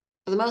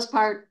for the most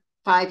part,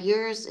 5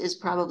 years is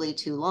probably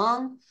too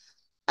long.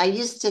 I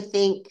used to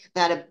think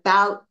that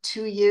about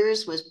 2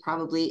 years was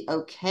probably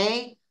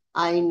okay.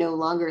 I no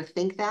longer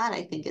think that.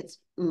 I think it's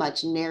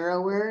much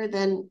narrower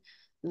than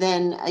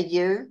a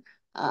year,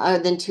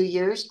 than 2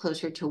 years,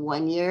 closer to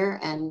 1 year.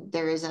 And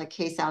there is a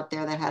case out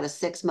there that had a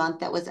 6 month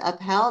that was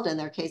upheld, and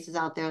there are cases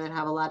out there that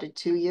have a lot of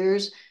 2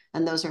 years,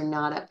 and those are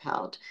not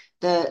upheld.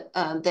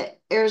 The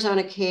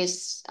Arizona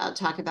case I'll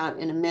talk about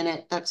in a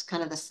minute, that's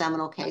kind of the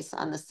seminal case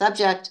on the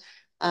subject,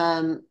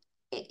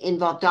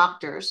 involved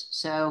doctors.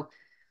 So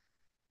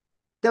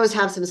those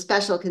have some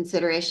special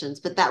considerations,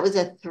 but that was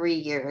a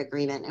 3-year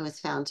agreement and was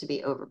found to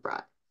be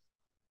overbroad.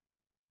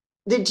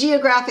 The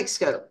geographic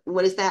scope,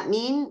 what does that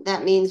mean?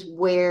 That means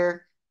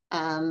where,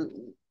 the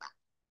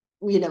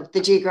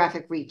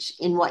geographic reach,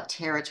 in what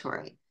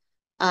territory.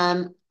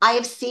 I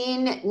have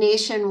seen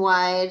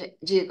nationwide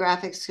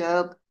geographic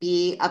scope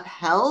be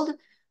upheld.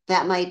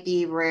 That might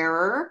be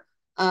rarer.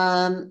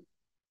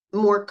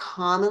 More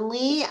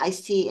commonly, I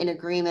see in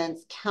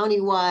agreements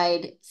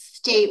countywide,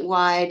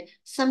 statewide,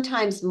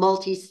 sometimes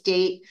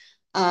multi-state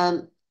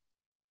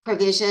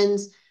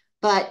provisions.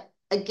 But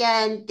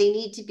again, they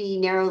need to be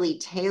narrowly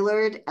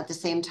tailored at the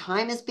same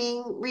time as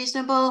being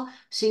reasonable.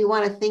 So you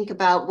want to think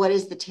about what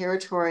is the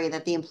territory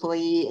that the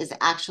employee is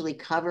actually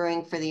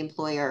covering for the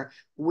employer.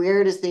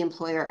 Where does the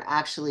employer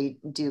actually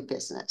do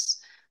business?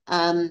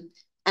 And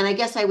I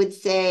guess I would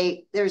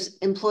say there's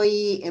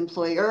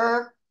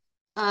employee-employer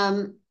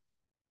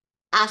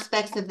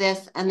aspects of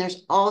this, and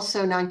there's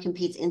also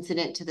non-competes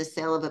incident to the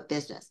sale of a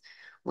business.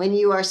 When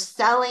you are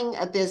selling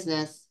a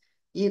business,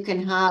 you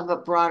can have a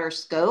broader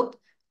scope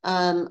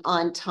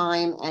on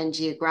time and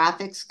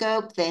geographic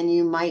scope than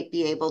you might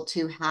be able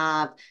to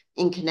have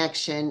in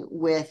connection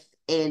with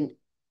an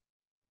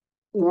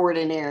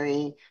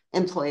ordinary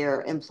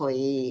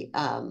employer-employee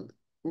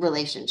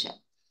relationship.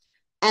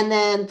 And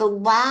then the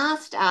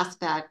last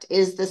aspect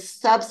is the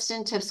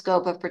substantive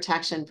scope of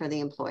protection for the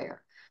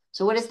employer.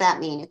 So what does that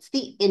mean? It's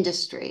the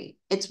industry.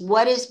 It's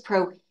what is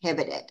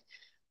prohibited.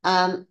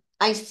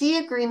 I see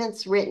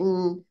agreements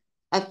written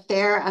a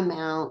fair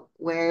amount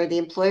where the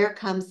employer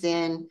comes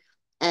in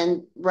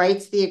and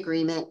writes the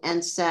agreement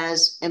and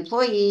says,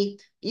 employee,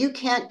 you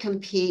can't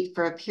compete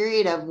for a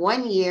period of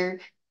 1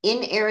 year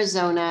in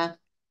Arizona,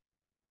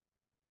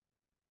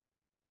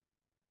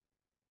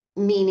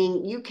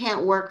 meaning you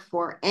can't work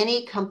for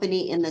any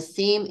company in the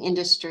same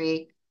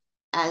industry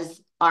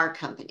as our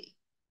company.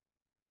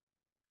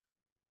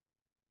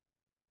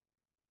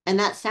 And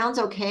that sounds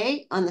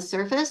okay on the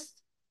surface,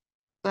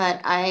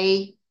 but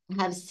I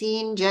have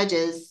seen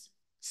judges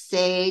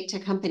say to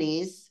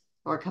companies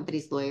or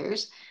companies'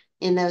 lawyers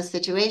in those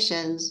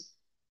situations,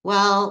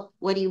 well,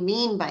 what do you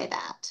mean by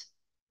that?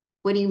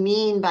 What do you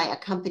mean by a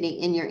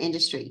company in your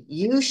industry?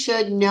 You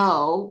should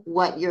know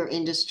what your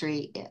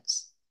industry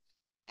is.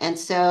 And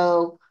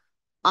so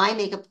I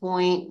make a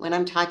point when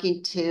I'm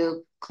talking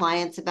to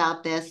clients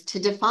about this to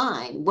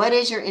define what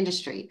is your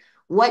industry?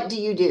 What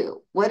do you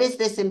do? What is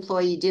this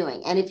employee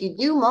doing? And if you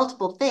do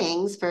multiple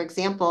things, for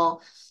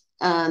example,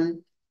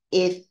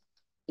 if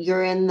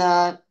you're in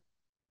the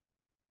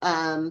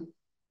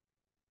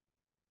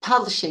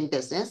publishing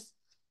business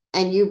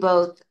and you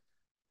both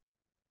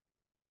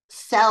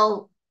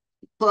sell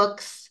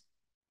books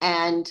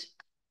and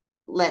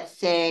let's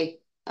say,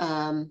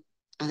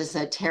 this is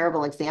a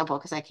terrible example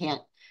because I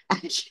can't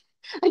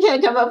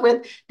come up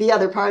with the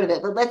other part of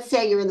it, but let's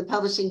say you're in the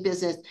publishing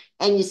business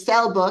and you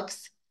sell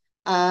books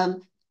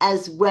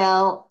as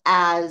well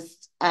as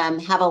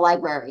have a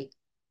library.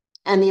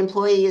 And the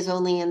employee is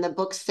only in the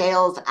book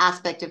sales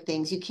aspect of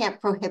things. You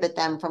can't prohibit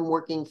them from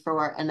working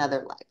for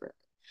another library.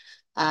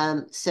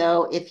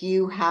 So if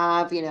you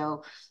have,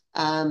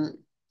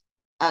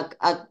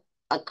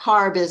 a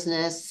car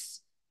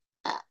business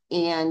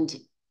and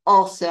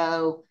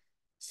also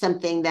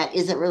something that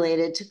isn't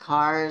related to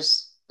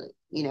cars,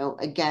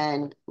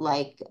 again,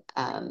 like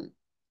a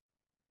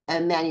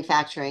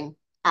manufacturing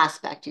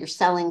aspect. You're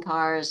selling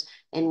cars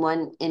in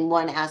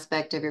one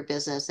aspect of your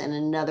business, and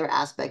another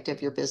aspect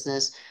of your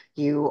business,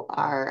 you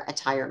are a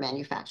tire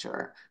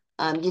manufacturer.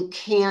 You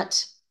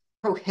can't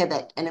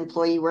prohibit an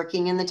employee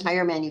working in the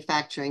tire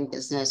manufacturing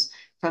business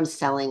from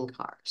selling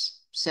cars.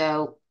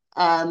 So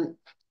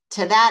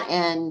to that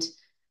end,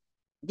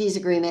 these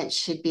agreements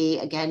should be,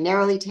 again,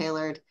 narrowly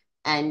tailored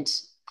and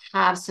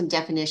have some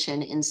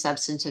definition in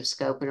substantive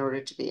scope in order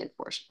to be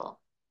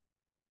enforceable.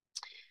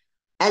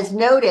 As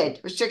noted,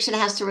 restriction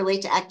has to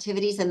relate to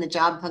activities and the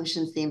job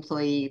functions the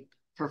employee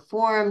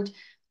performed.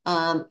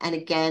 And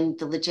again,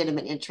 the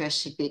legitimate interest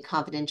should be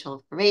confidential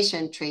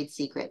information, trade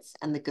secrets,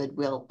 and the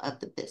goodwill of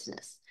the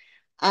business.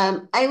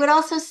 I would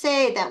also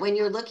say that when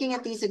you're looking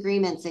at these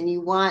agreements and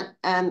you want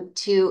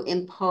to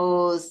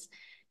impose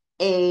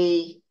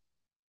a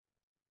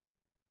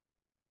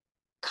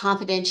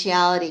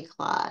confidentiality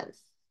clause,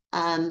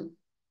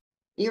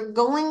 you're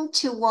going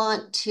to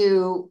want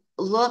to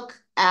look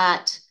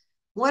at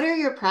what are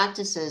your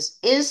practices?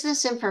 Is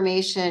this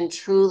information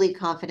truly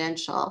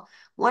confidential?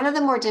 One of the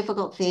more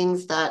difficult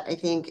things that I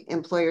think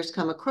employers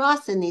come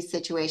across in these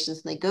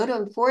situations when they go to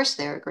enforce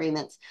their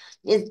agreements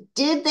is,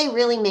 did they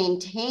really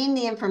maintain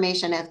the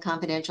information as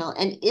confidential,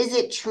 and is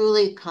it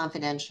truly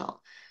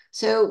confidential?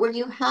 So when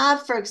you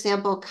have, for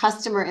example,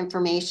 customer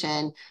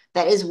information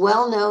that is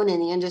well known in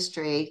the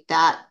industry,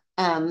 that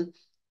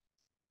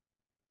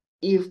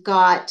you've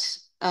got,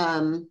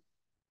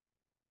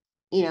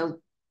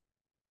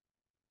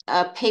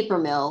 a paper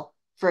mill,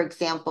 for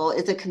example,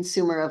 is a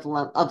consumer of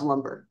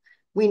lumber.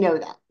 We know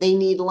that. They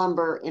need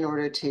lumber in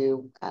order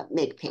to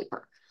make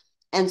paper.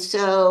 And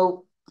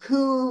so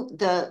who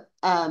the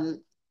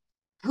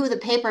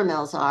paper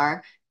mills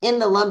are in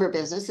the lumber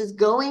business is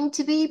going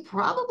to be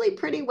probably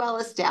pretty well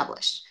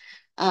established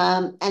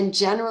and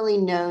generally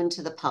known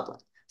to the public.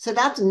 So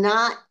that's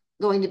not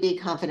going to be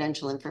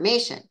confidential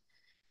information.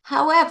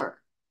 However,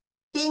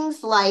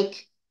 things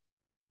like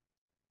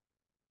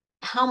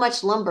how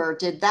much lumber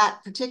did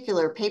that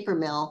particular paper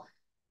mill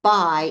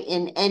buy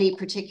in any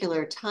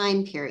particular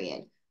time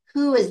period?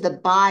 Who is the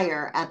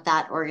buyer at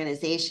that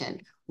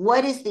organization?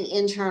 What is the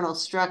internal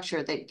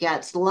structure that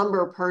gets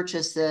lumber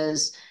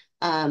purchases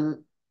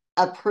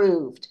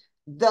approved?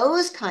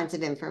 Those kinds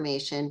of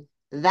information,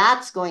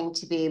 that's going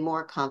to be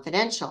more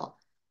confidential.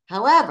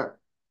 However,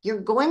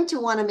 you're going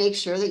to want to make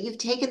sure that you've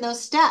taken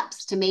those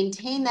steps to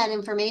maintain that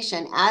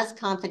information as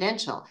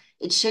confidential.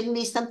 It shouldn't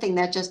be something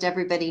that just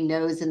everybody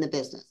knows in the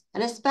business,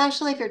 and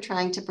especially if you're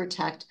trying to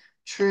protect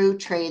true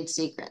trade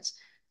secrets.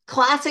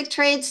 Classic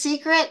trade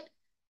secret,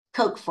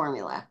 Coke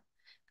formula.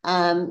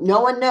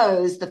 No one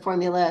knows the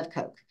formula of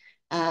Coke.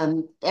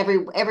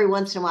 Every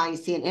once in a while you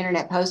see an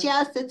internet post,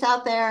 yes, it's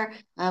out there.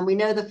 We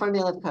know the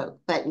formula of Coke,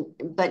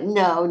 but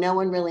no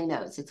one really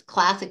knows. It's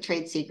classic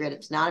trade secret.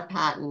 It's not a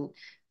patent.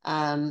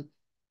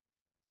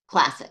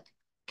 Classic.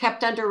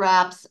 Kept under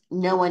wraps,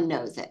 no one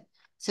knows it.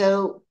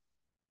 So,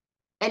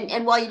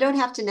 and while you don't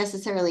have to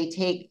necessarily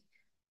take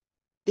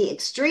the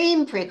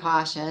extreme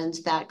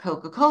precautions that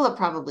Coca-Cola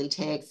probably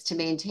takes to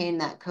maintain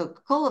that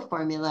Coca-Cola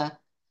formula,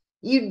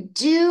 you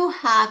do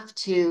have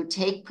to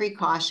take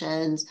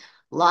precautions,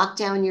 lock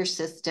down your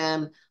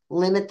system,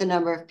 limit the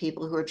number of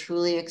people who are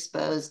truly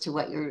exposed to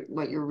what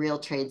your real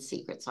trade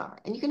secrets are.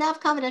 And you can have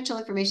confidential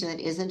information that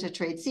isn't a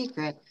trade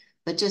secret,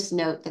 but just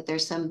note that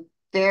there's some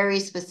very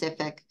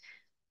specific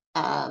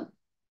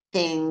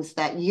things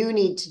that you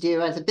need to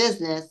do as a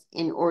business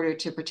in order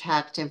to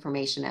protect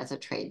information as a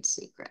trade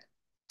secret.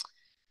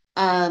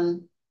 All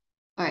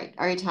right,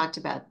 I already talked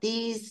about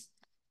these.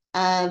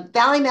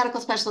 Valley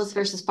Medical Specialist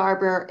versus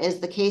Farber is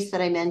the case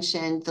that I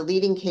mentioned, the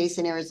leading case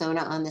in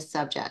Arizona on this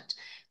subject.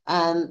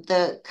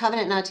 The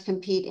covenant not to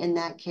compete in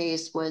that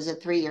case was a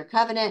 3-year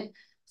covenant,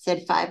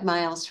 said 5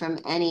 miles from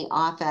any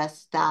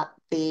office that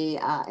the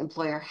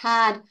employer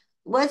had,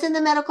 was in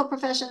the medical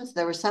professions.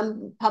 There were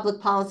some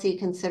public policy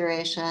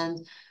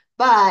considerations,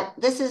 but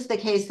this is the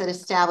case that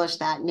established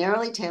that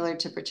narrowly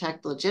tailored to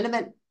protect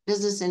legitimate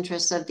business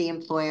interests of the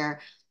employer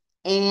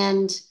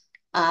and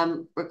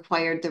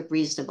required the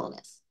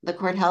reasonableness. The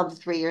court held the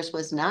 3 years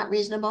was not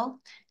reasonable,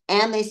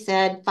 and they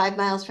said 5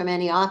 miles from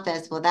any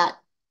office. Well, that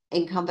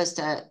encompassed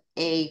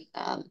a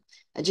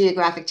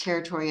geographic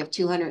territory of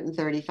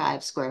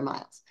 235 square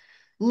miles.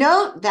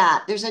 Note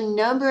that there's a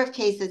number of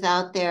cases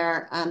out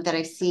there that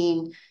I've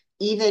seen,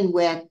 even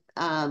with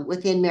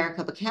within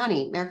Maricopa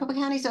County. Maricopa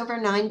County is over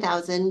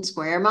 9,000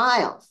 square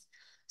miles.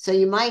 So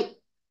you might,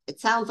 it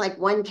sounds like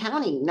one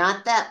county,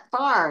 not that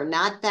far,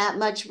 not that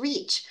much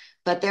reach.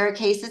 But there are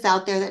cases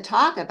out there that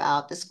talk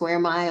about the square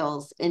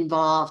miles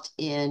involved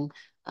in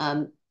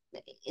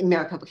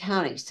Maricopa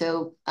County.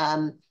 So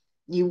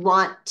you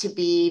want to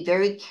be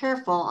very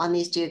careful on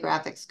these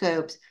geographic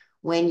scopes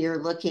when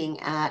you're looking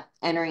at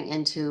entering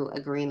into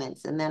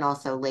agreements and then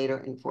also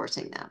later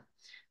enforcing them.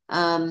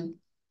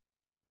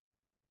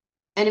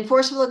 An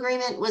enforceable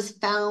agreement was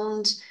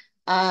found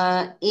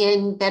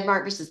in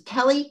Bedmart versus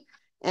Kelly.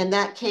 And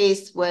that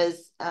case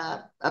was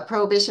a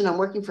prohibition on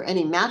working for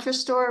any mattress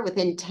store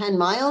within 10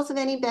 miles of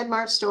any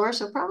Bedmart store.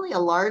 So probably a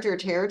larger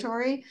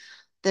territory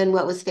than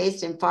what was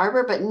faced in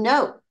Farber. But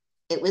no,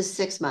 it was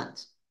 6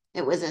 months.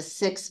 It was a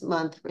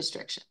 6-month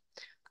restriction.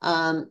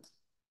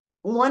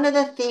 One of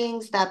the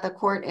things that the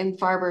court in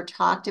Farber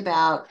talked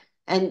about,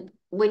 and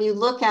when you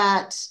look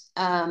at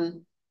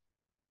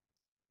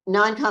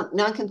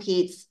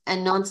non-competes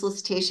and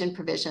non-solicitation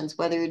provisions,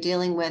 whether you're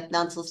dealing with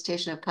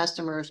non-solicitation of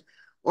customers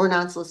or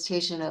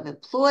non-solicitation of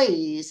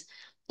employees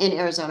in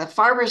Arizona,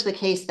 Farber is the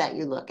case that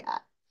you look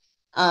at.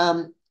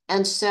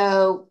 And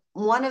so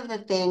one of the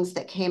things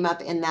that came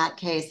up in that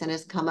case and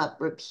has come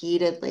up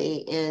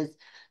repeatedly is,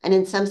 and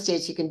in some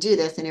states you can do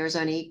this, in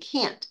Arizona you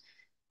can't.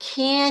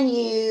 Can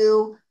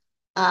you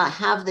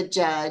have the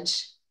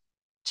judge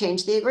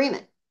change the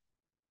agreement?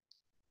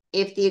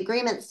 If the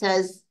agreement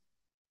says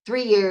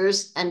 3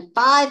 years and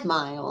 5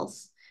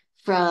 miles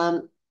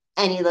from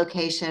any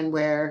location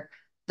where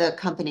the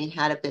company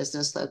had a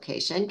business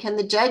location, can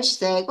the judge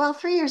say, well,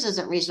 3 years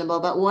isn't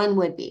reasonable, but 1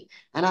 would be,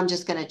 and I'm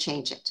just going to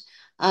change it?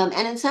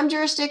 And in some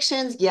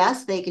jurisdictions,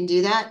 yes, they can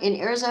do that. In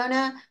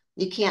Arizona,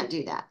 you can't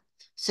do that.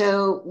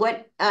 So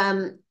what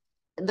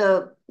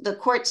the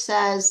court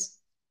says,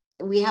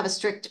 we have a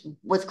strict,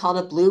 what's called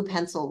a blue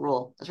pencil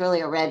rule. It's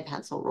really a red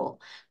pencil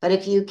rule. But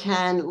if you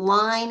can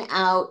line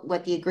out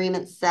what the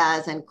agreement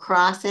says and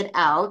cross it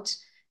out,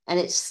 and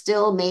it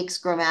still makes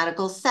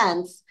grammatical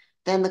sense,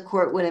 then the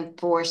court would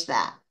enforce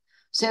that.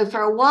 So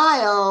for a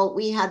while,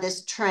 we had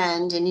this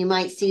trend, and you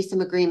might see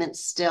some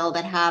agreements still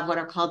that have what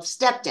are called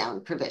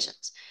step-down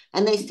provisions.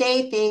 And they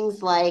say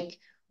things like,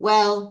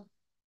 well,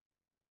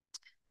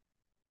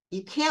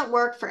 you can't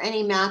work for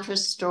any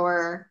mattress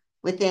store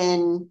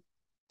within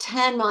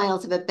 10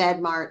 miles of a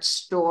Bedmart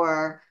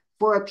store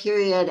for a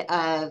period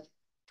of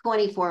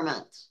 24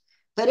 months.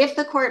 But if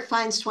the court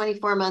finds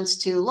 24 months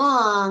too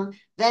long,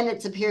 then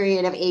it's a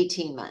period of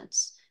 18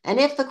 months. And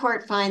if the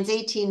court finds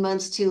 18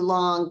 months too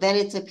long, then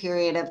it's a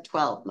period of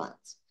 12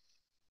 months.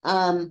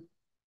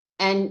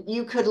 And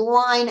you could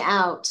line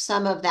out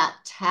some of that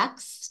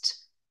text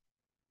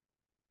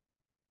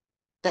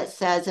that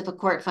says if a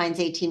court finds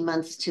 18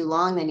 months too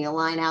long, then you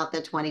line out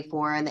the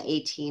 24 and the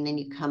 18 and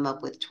you come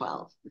up with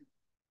 12.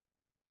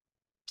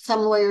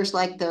 Some lawyers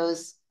like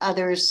those,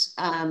 others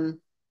find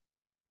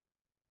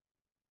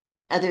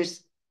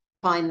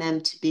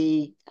them to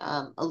be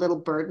a little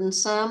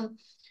burdensome.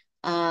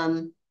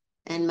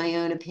 And my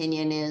own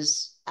opinion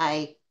is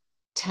I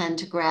tend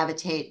to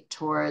gravitate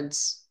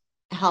towards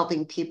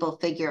helping people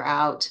figure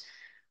out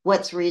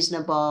what's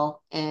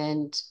reasonable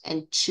and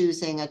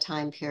choosing a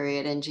time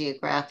period and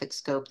geographic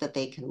scope that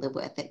they can live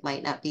with. It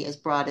might not be as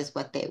broad as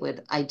what they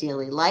would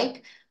ideally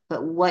like,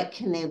 but what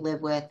can they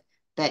live with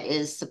that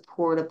is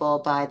supportable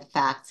by the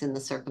facts and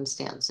the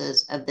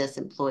circumstances of this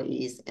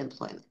employee's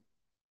employment.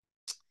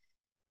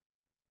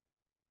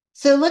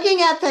 So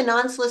looking at the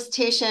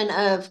non-solicitation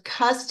of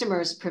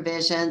customers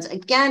provisions,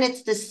 again,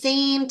 it's the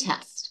same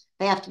test.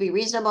 They have to be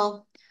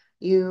reasonable.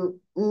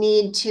 You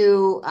need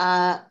to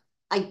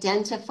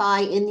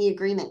identify in the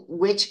agreement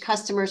which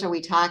customers are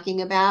we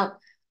talking about,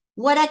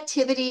 what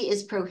activity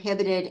is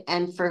prohibited,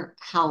 and for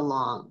how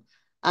long.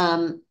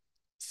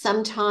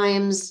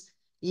 Sometimes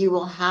you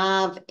will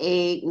have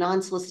a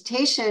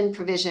non-solicitation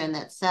provision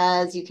that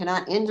says you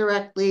cannot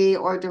indirectly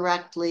or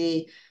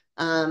directly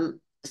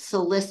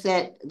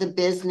solicit the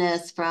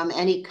business from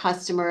any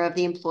customer of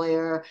the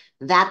employer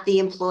that the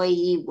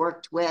employee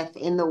worked with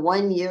in the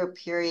 1-year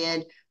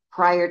period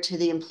prior to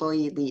the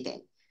employee leaving.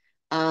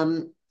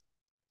 And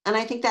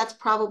I think that's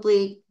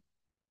probably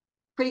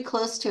pretty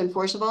close to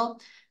enforceable.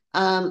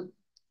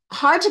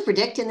 Hard to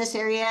predict in this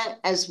area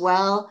as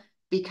well,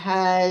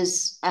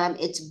 because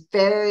it's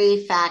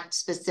very fact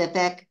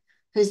specific.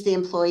 Who's the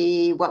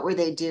employee? What were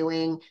they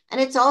doing?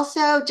 And it's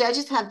also,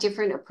 judges have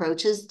different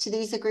approaches to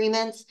these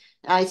agreements.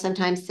 I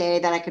sometimes say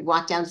that I could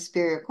walk down to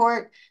Superior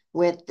Court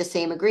with the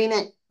same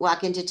agreement,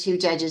 walk into two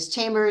judges'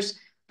 chambers,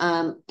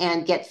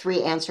 and get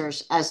three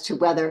answers as to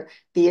whether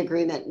the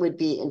agreement would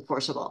be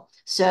enforceable.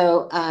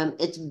 So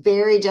it's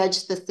very judge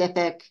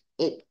specific.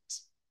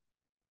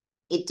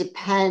 It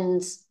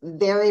depends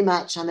very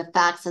much on the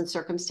facts and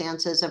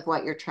circumstances of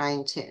what you're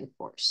trying to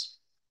enforce.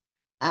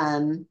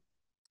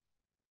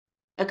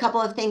 A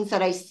couple of things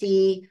that I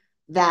see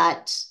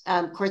that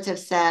courts have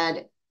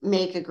said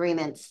make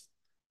agreements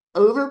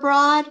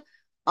overbroad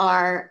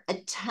are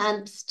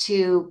attempts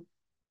to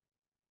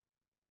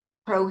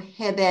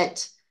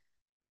prohibit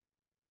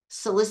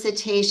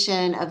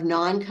solicitation of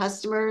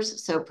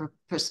non-customers, so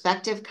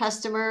prospective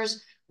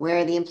customers,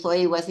 where the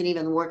employee wasn't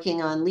even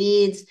working on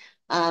leads,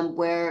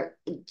 where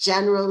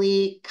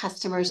generally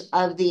customers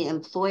of the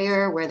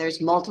employer, where there's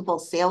multiple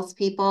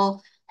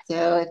salespeople.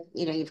 So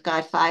if you've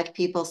got 5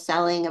 people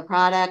selling a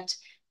product,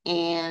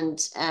 and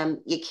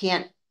you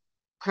can't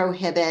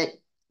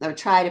prohibit or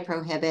try to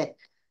prohibit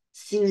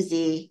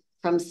Susie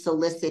from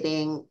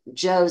soliciting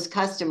Joe's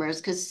customers,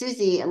 because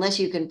Susie, unless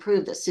you can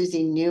prove that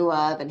Susie knew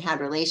of and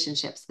had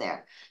relationships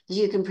there,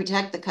 you can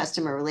protect the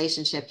customer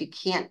relationship. You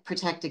can't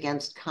protect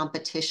against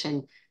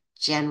competition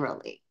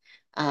generally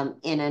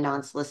in a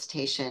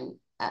non-solicitation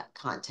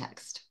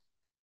context.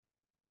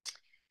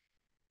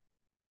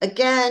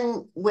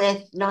 Again,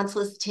 with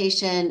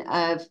non-solicitation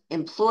of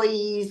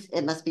employees,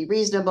 it must be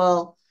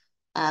reasonable.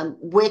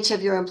 Which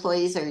of your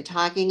employees are you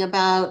talking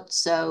about?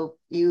 So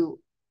you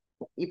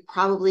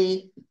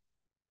probably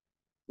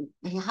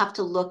have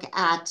to look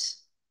at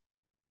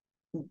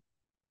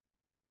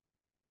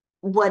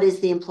what is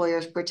the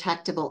employer's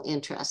protectable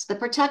interest. The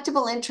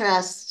protectable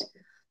interest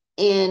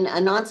in a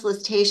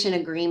non-solicitation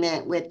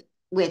agreement with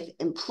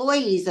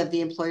employees of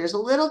the employer is a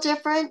little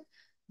different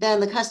than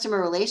the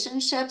customer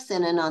relationships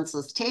in a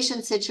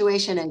non-solicitation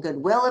situation, and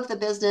goodwill of the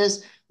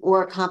business,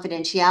 or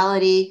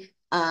confidentiality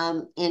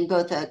in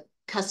both a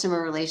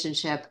customer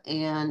relationship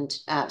and,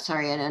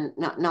 in a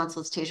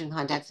non-solicitation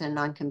context and a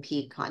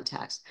non-compete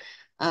context.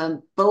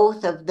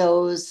 Both of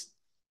those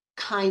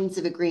kinds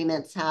of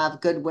agreements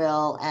have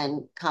goodwill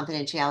and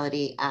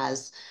confidentiality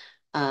as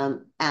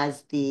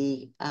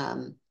the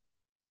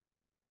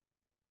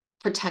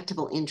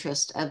protectable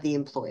interest of the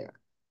employer.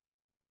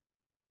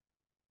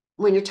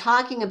 When you're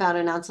talking about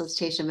a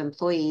non-solicitation of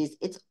employees,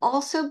 it's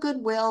also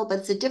goodwill, but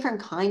it's a different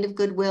kind of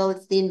goodwill.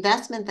 It's the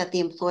investment that the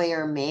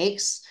employer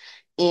makes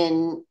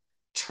in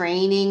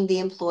training the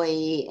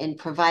employee and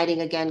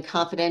providing, again,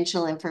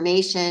 confidential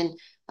information,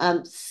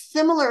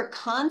 similar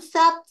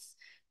concepts.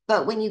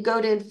 But when you go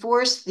to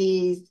enforce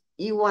these,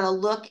 you want to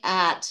look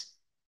at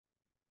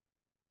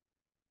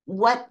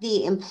what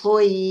the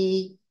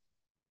employee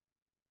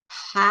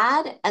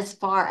had as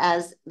far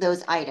as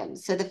those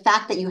items. So the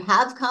fact that you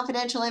have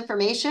confidential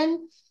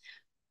information,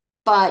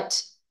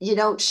 but you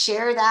don't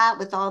share that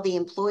with all the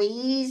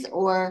employees,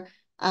 or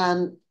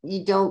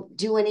you don't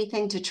do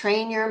anything to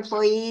train your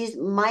employees,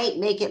 might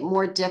make it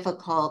more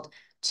difficult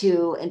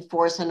to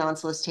enforce a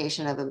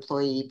non-solicitation of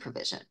employee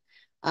provision.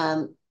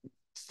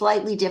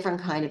 Slightly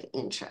different kind of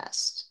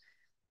interest.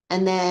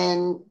 And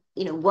then,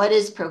 what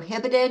is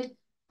prohibited?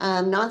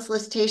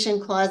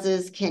 Non-solicitation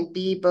clauses can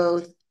be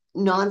both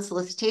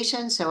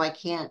non-solicitation, so I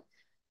can't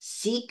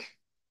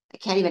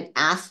even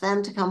ask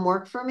them to come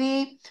work for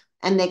me.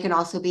 And they can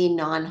also be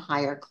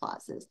non-hire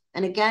clauses.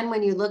 And again,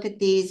 when you look at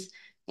these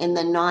in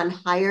the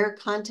non-hire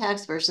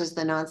context versus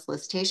the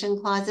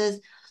non-solicitation clauses,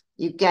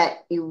 you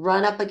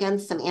run up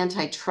against some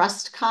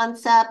antitrust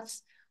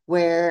concepts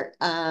where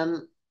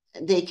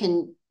you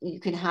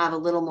can have a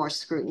little more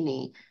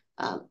scrutiny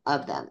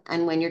of them.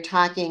 And when you're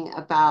talking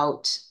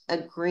about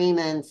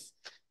agreements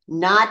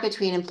not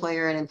between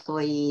employer and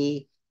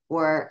employee,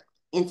 or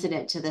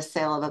incident to the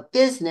sale of a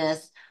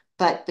business,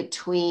 but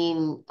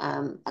between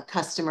a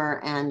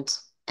customer and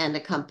a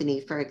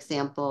company, for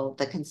example,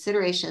 the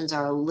considerations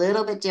are a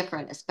little bit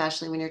different,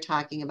 especially when you're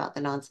talking about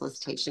the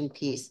non-solicitation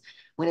piece,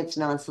 when it's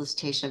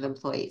non-solicitation of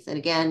employees. And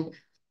again,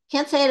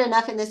 can't say it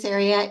enough in this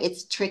area.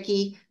 It's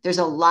tricky. There's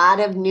a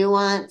lot of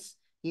nuance.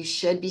 You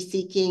should be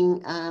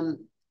seeking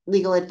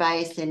legal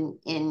advice in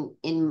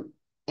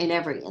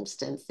every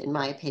instance, in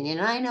my opinion.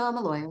 And I know I'm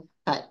a lawyer,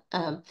 but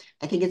I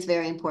think it's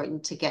very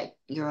important to get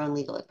your own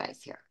legal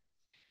advice here.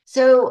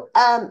 So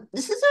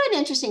this is an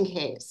interesting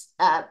case.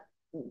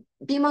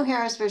 BMO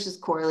Harris versus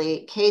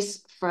Corley,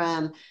 case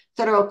from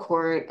federal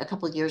court a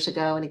couple of years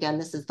ago. And again,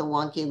 this is the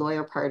wonky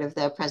lawyer part of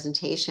the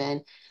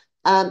presentation.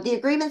 The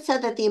agreement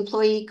said that the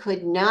employee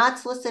could not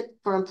solicit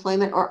for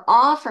employment or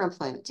offer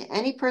employment to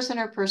any person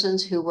or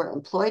persons who were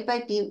employed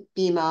by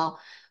BMO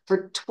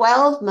for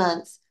 12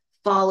 months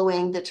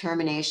following the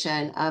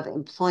termination of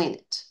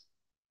employment.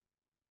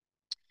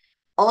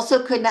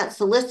 Also could not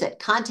solicit,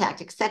 contact,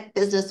 accept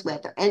business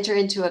with, or enter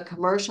into a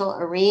commercial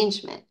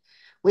arrangement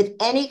with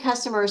any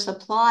customer or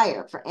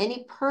supplier for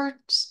any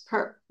purpose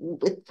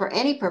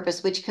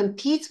which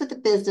competes with the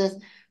business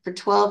for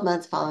 12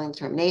 months following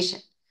termination.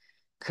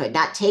 Could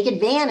not take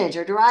advantage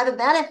or derive a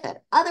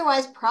benefit,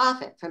 otherwise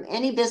profit from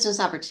any business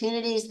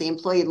opportunities the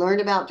employee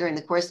learned about during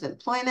the course of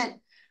employment,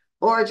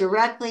 or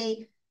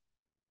directly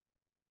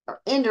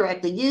or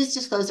indirectly use,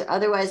 disclose, or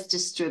otherwise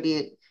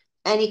distribute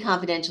any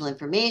confidential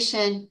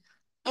information.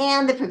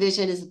 And the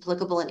provision is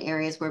applicable in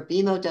areas where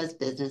BMO does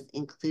business,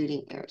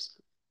 including areas.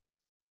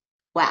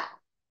 Wow.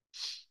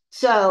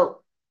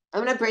 So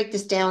I'm going to break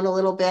this down a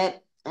little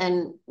bit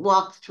and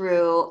walk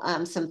through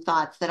some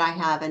thoughts that I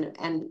have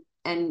and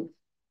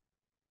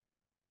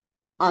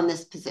on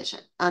this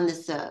provision.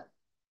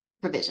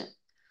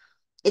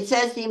 It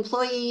says the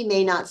employee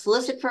may not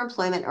solicit for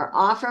employment or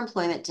offer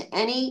employment to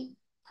any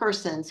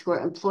persons who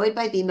are employed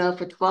by BMO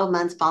for 12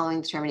 months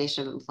following the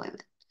termination of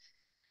employment.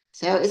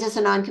 So is this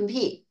a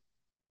non-compete?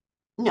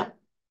 No,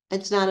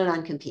 it's not a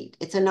non-compete.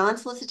 It's a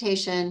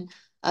non-solicitation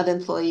of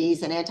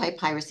employees, an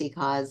anti-piracy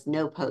clause,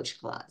 no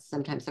poach clause.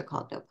 Sometimes they're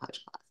called no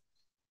poach clause.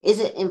 Is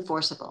it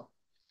enforceable?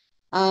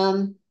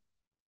 I'm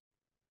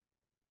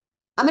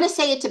going to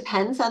say it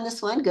depends on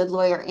this one. Good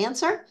lawyer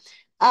answer.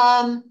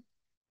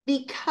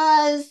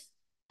 Because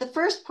the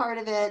first part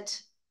of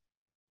it,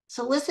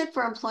 solicit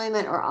for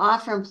employment or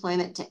offer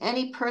employment to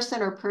any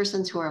person or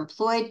persons who are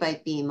employed by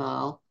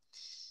BMO,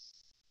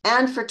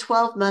 and for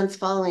 12 months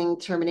following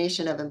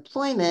termination of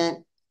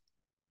employment,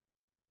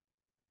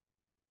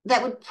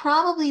 that would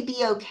probably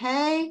be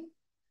okay,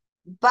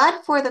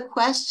 but for the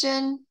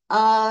question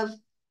of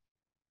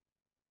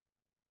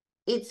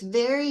it's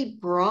very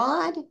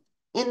broad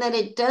in that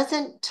it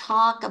doesn't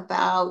talk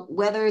about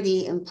whether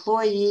the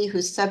employee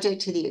who's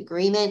subject to the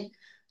agreement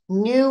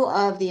knew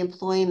of the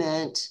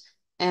employment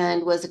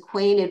and was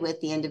acquainted with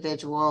the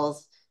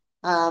individuals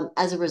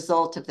as a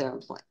result of their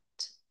employment.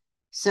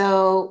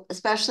 So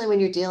especially when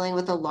you're dealing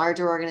with a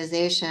larger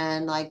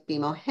organization like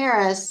BMO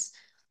Harris,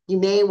 you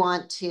may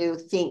want to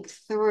think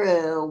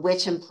through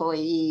which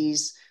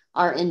employees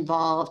are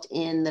involved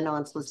in the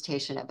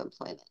non-solicitation of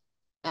employment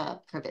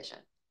provision.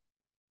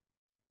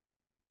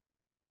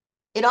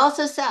 It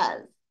also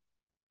says,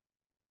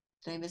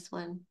 did I miss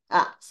one?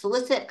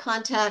 Solicit,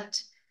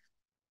 contact,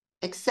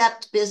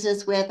 accept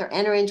business with, or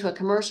enter into a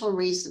commercial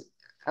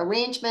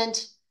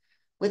arrangement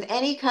with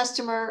any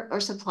customer or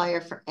supplier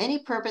for any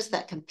purpose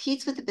that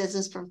competes with the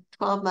business for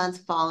 12 months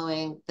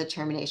following the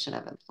termination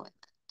of employment.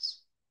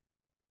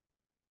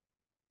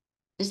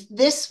 Is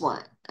this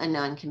one a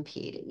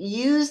non-compete? It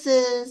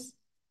uses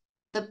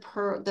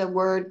the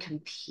word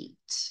compete.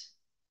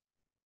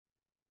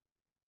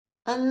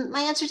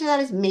 My answer to that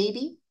is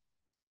maybe.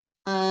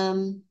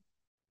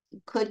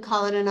 Could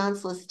call it a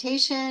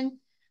non-solicitation,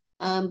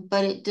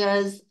 but it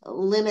does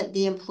limit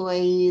the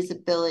employee's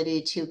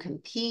ability to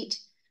compete.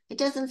 It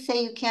doesn't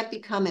say you can't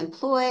become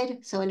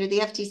employed. So under the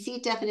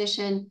FTC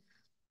definition,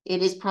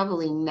 it is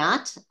probably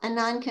not a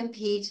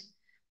non-compete,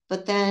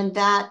 but then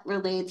that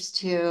relates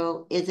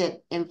to, is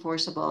it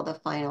enforceable, the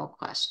final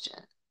question.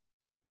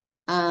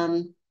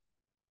 And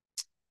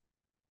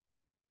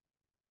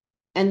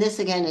this,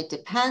 again, it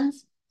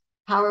depends.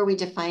 How are we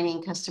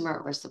defining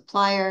customer or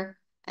supplier?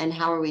 And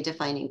how are we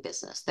defining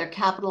business? They're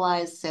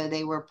capitalized, so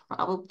they were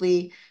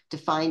probably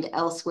defined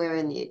elsewhere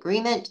in the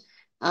agreement.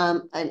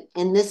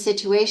 In this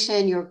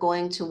situation, you're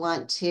going to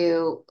want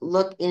to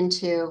look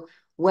into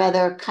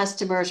whether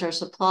customers or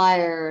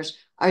suppliers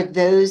are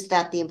those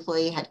that the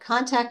employee had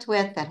contact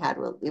with, that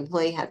the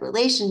employee had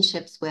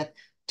relationships with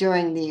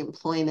during the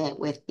employment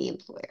with the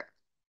employer.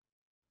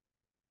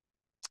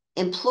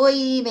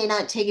 Employee may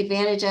not take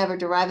advantage of or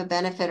derive a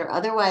benefit or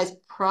otherwise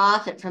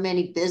profit from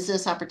any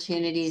business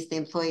opportunities the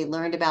employee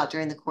learned about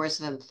during the course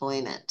of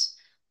employment.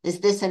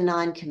 Is this a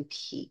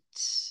non-compete?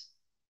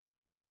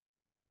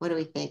 What do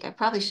we think? I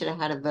probably should have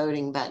had a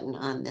voting button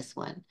on this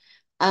one.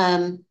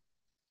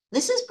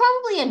 This is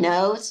probably a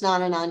no, it's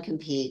not a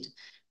non-compete.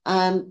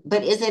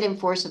 But is it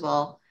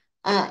enforceable?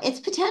 It's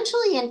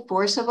potentially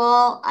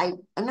enforceable.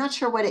 I'm not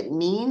sure what it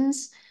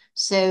means.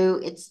 So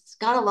it's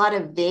got a lot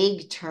of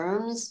vague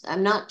terms.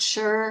 I'm not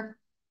sure.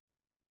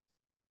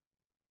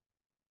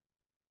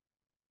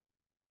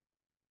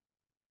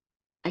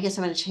 I guess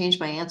I'm going to change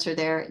my answer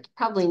there. It's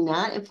probably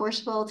not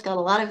enforceable. It's got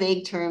a lot of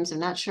vague terms. I'm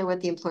not sure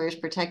what the employer's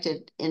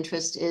protected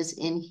interest is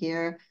in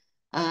here.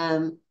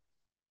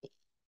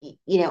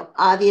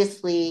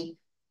 Obviously,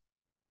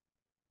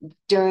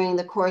 during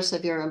the course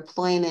of your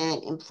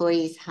employment,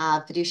 employees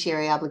have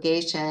fiduciary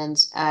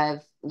obligations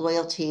of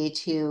loyalty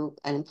to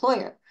an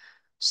employer.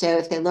 So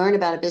if they learn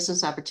about a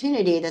business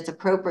opportunity that's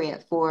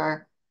appropriate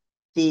for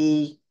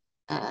the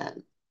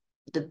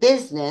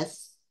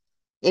business,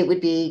 it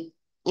would be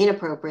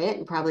inappropriate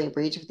and probably a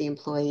breach of the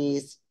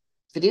employee's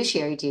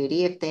fiduciary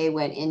duty if they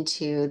went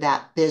into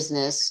that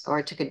business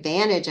or took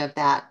advantage of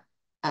that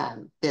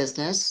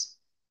business.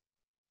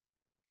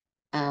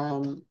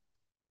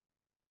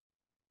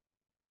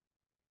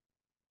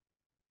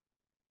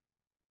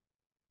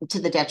 to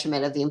the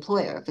detriment of the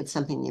employer if it's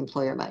something the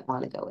employer might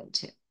want to go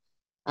into.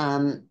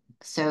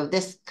 So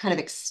this kind of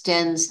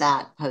extends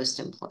that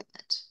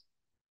post-employment.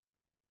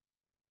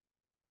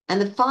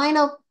 And the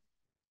final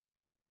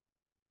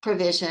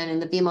provision in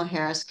the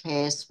BMO-Harris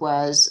case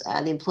was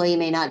the employee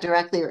may not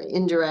directly or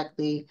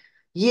indirectly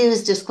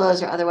use,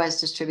 disclose, or otherwise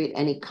distribute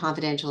any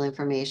confidential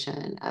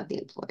information of the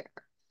employer.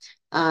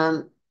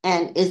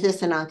 And is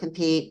this a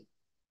non-compete?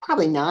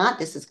 Probably not.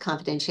 This is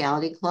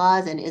confidentiality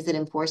clause. And is it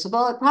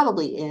enforceable? It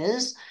probably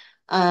is.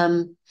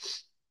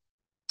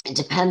 It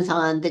depends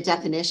on the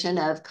definition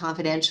of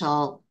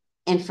confidential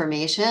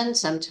information.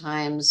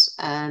 Sometimes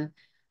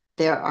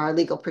there are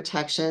legal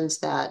protections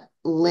that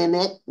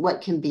limit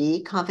what can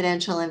be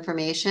confidential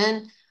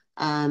information,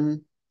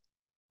 but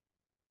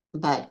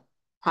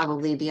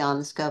probably beyond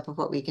the scope of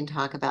what we can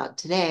talk about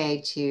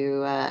today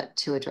to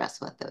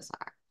address what those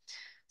are.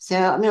 So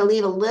I'm going to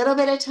leave a little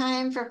bit of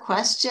time for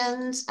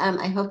questions.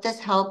 I hope this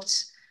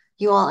helped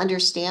you all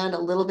understand a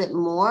little bit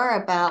more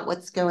about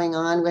what's going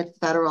on with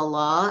federal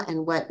law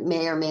and what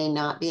may or may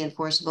not be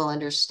enforceable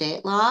under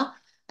state law.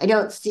 I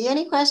don't see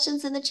any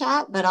questions in the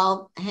chat, but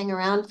I'll hang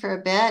around for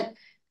a bit.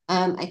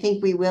 I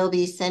think we will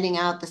be sending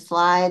out the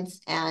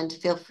slides, and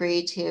feel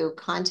free to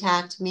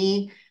contact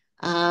me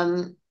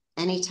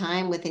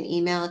anytime with an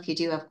email if you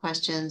do have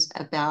questions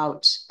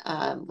about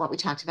what we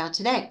talked about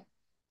today.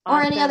 Or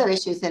any other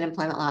issues in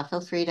employment law. Feel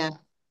free to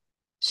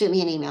shoot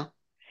me an email.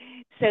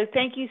 So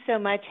thank you so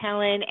much,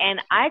 Helen. And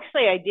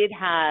actually, I did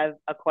have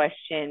a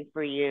question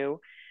for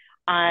you.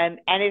 And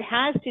it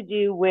has to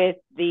do with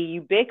the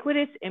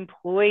ubiquitous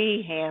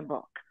employee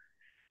handbook,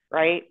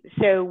 right?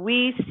 So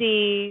we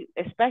see,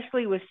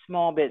 especially with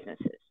small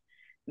businesses,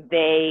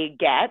 they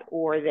get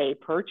or they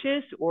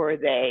purchase or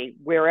they,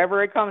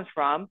 wherever it comes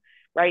from,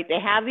 right?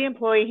 They have the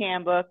employee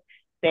handbook.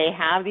 They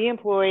have the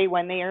employee,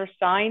 when they are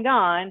signed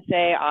on,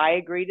 say, I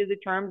agree to the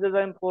terms of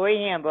the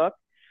employee handbook.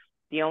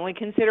 The only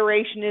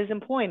consideration is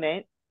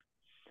employment.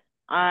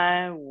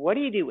 What do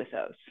you do with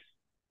those?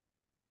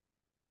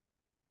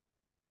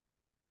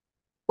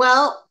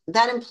 Well,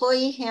 that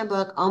employee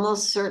handbook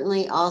almost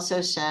certainly also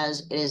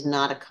says it is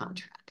not a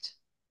contract.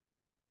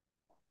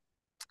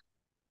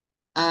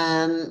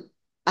 I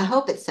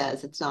hope it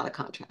says it's not a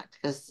contract,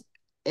 because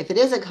if it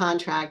is a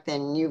contract,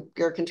 then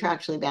you're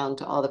contractually bound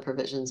to all the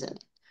provisions in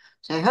it.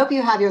 So I hope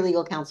you have your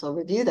legal counsel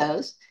review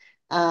those,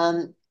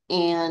 and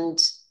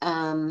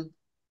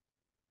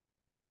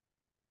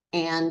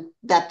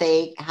that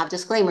they have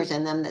disclaimers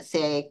in them that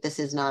say this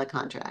is not a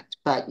contract,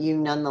 but you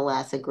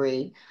nonetheless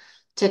agree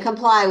to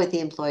comply with the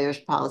employer's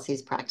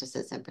policies,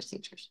 practices, and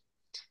procedures.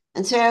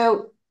 And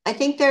so I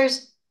think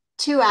there's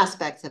two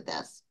aspects of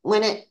this.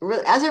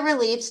 As it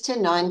relates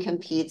to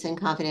non-competes and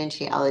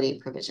confidentiality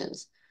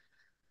provisions,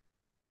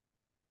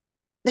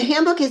 the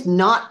handbook is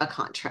not a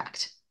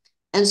contract.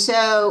 And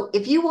so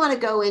if you want to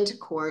go into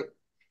court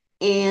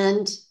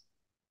and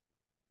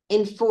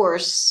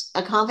enforce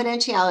a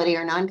confidentiality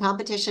or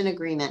non-competition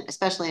agreement,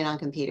 especially a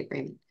non-compete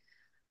agreement,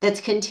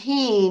 that's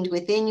contained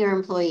within your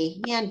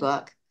employee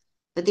handbook,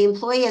 but the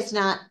employee has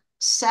not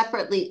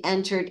separately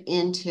entered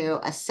into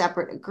a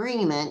separate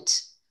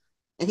agreement,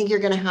 I think you're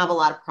going to have a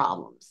lot of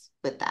problems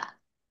with that.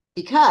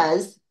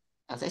 Because,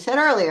 as I said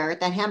earlier,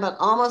 that handbook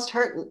almost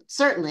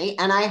certainly,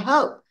 and I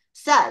hope,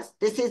 says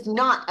this is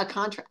not a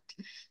contract.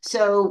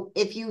 So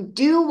if you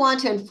do want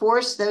to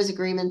enforce those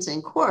agreements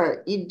in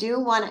court, you do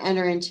want to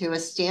enter into a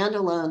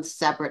standalone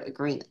separate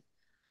agreement.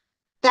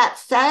 That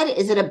said,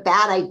 is it a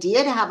bad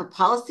idea to have a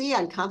policy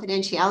on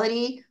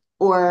confidentiality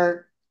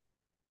or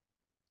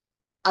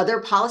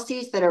other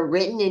policies that are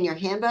written in your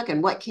handbook?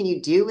 And what can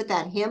you do with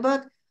that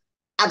handbook?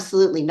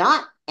 Absolutely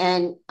not.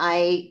 And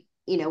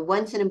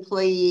once an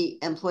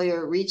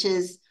employer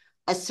reaches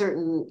a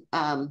certain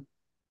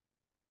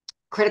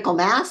critical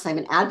mass, I'm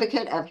an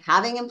advocate of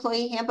having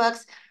employee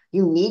handbooks.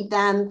 You need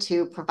them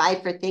to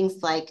provide for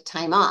things like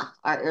time off,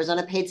 our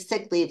Arizona paid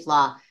sick leave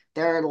law.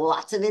 There are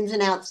lots of ins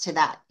and outs to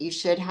that. You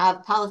should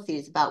have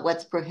policies about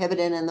what's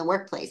prohibited in the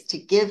workplace to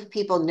give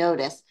people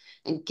notice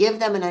and give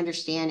them an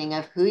understanding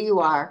of who you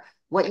are,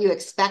 what you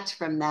expect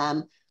from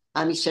them.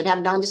 You should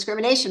have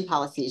non-discrimination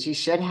policies. You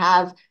should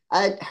have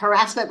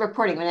harassment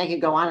reporting. I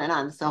could go on and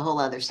on. It's a whole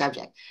other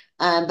subject.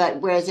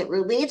 But whereas it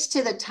relates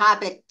to the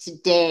topic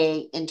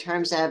today in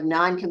terms of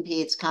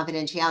non-competes,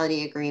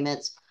 confidentiality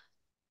agreements,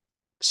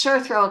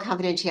 sure, throw a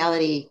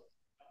confidentiality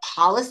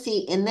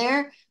policy in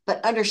there,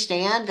 but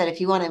understand that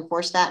if you want to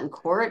enforce that in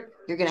court,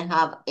 you're going to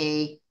have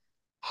a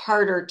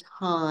harder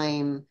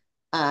time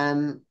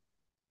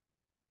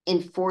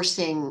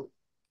enforcing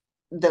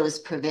those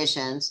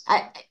provisions.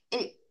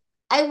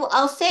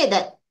 I'll say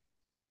that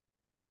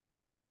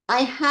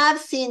I have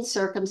seen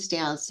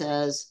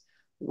circumstances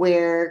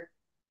where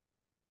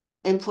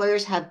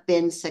employers have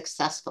been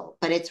successful,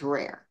 but it's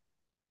rare.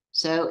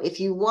 So if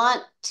you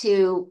want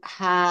to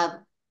have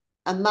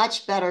a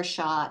much better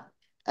shot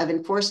of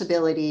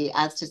enforceability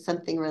as to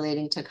something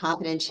relating to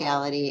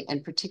confidentiality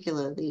and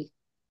particularly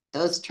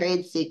those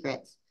trade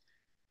secrets,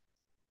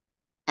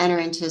 enter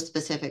into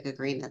specific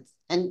agreements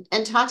and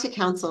talk to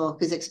counsel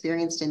who's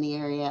experienced in the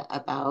area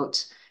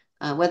about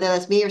Whether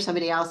that's me or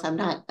somebody else, I'm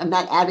not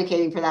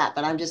advocating for that,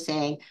 but I'm just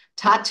saying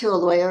talk to a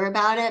lawyer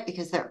about it,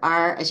 because there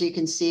are, as you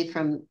can see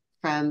from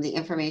the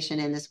information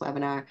in this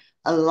webinar,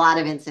 a lot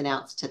of ins and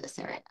outs to this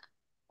area.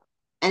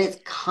 And it's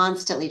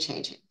constantly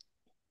changing.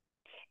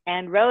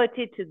 And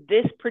relative to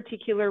this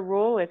particular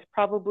rule, it's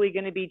probably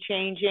going to be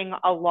changing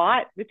a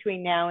lot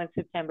between now and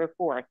September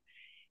 4th.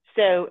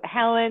 So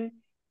Helen,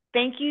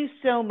 thank you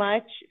so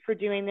much for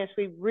doing this.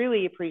 We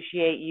really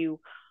appreciate you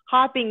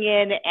hopping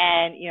in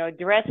and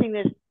addressing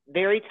this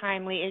very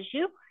timely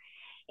issue.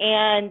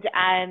 And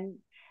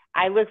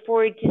I look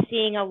forward to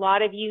seeing a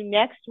lot of you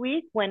next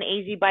week when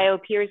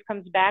AZBio Peers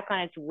comes back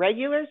on its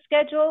regular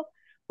schedule,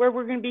 where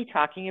we're going to be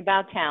talking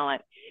about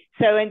talent.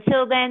 So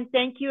until then,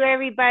 thank you,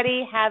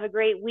 everybody. Have a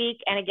great week.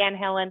 And again,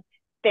 Helen,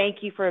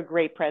 thank you for a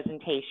great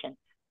presentation.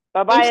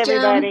 Bye-bye,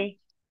 everybody.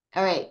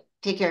 All right.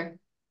 Take care.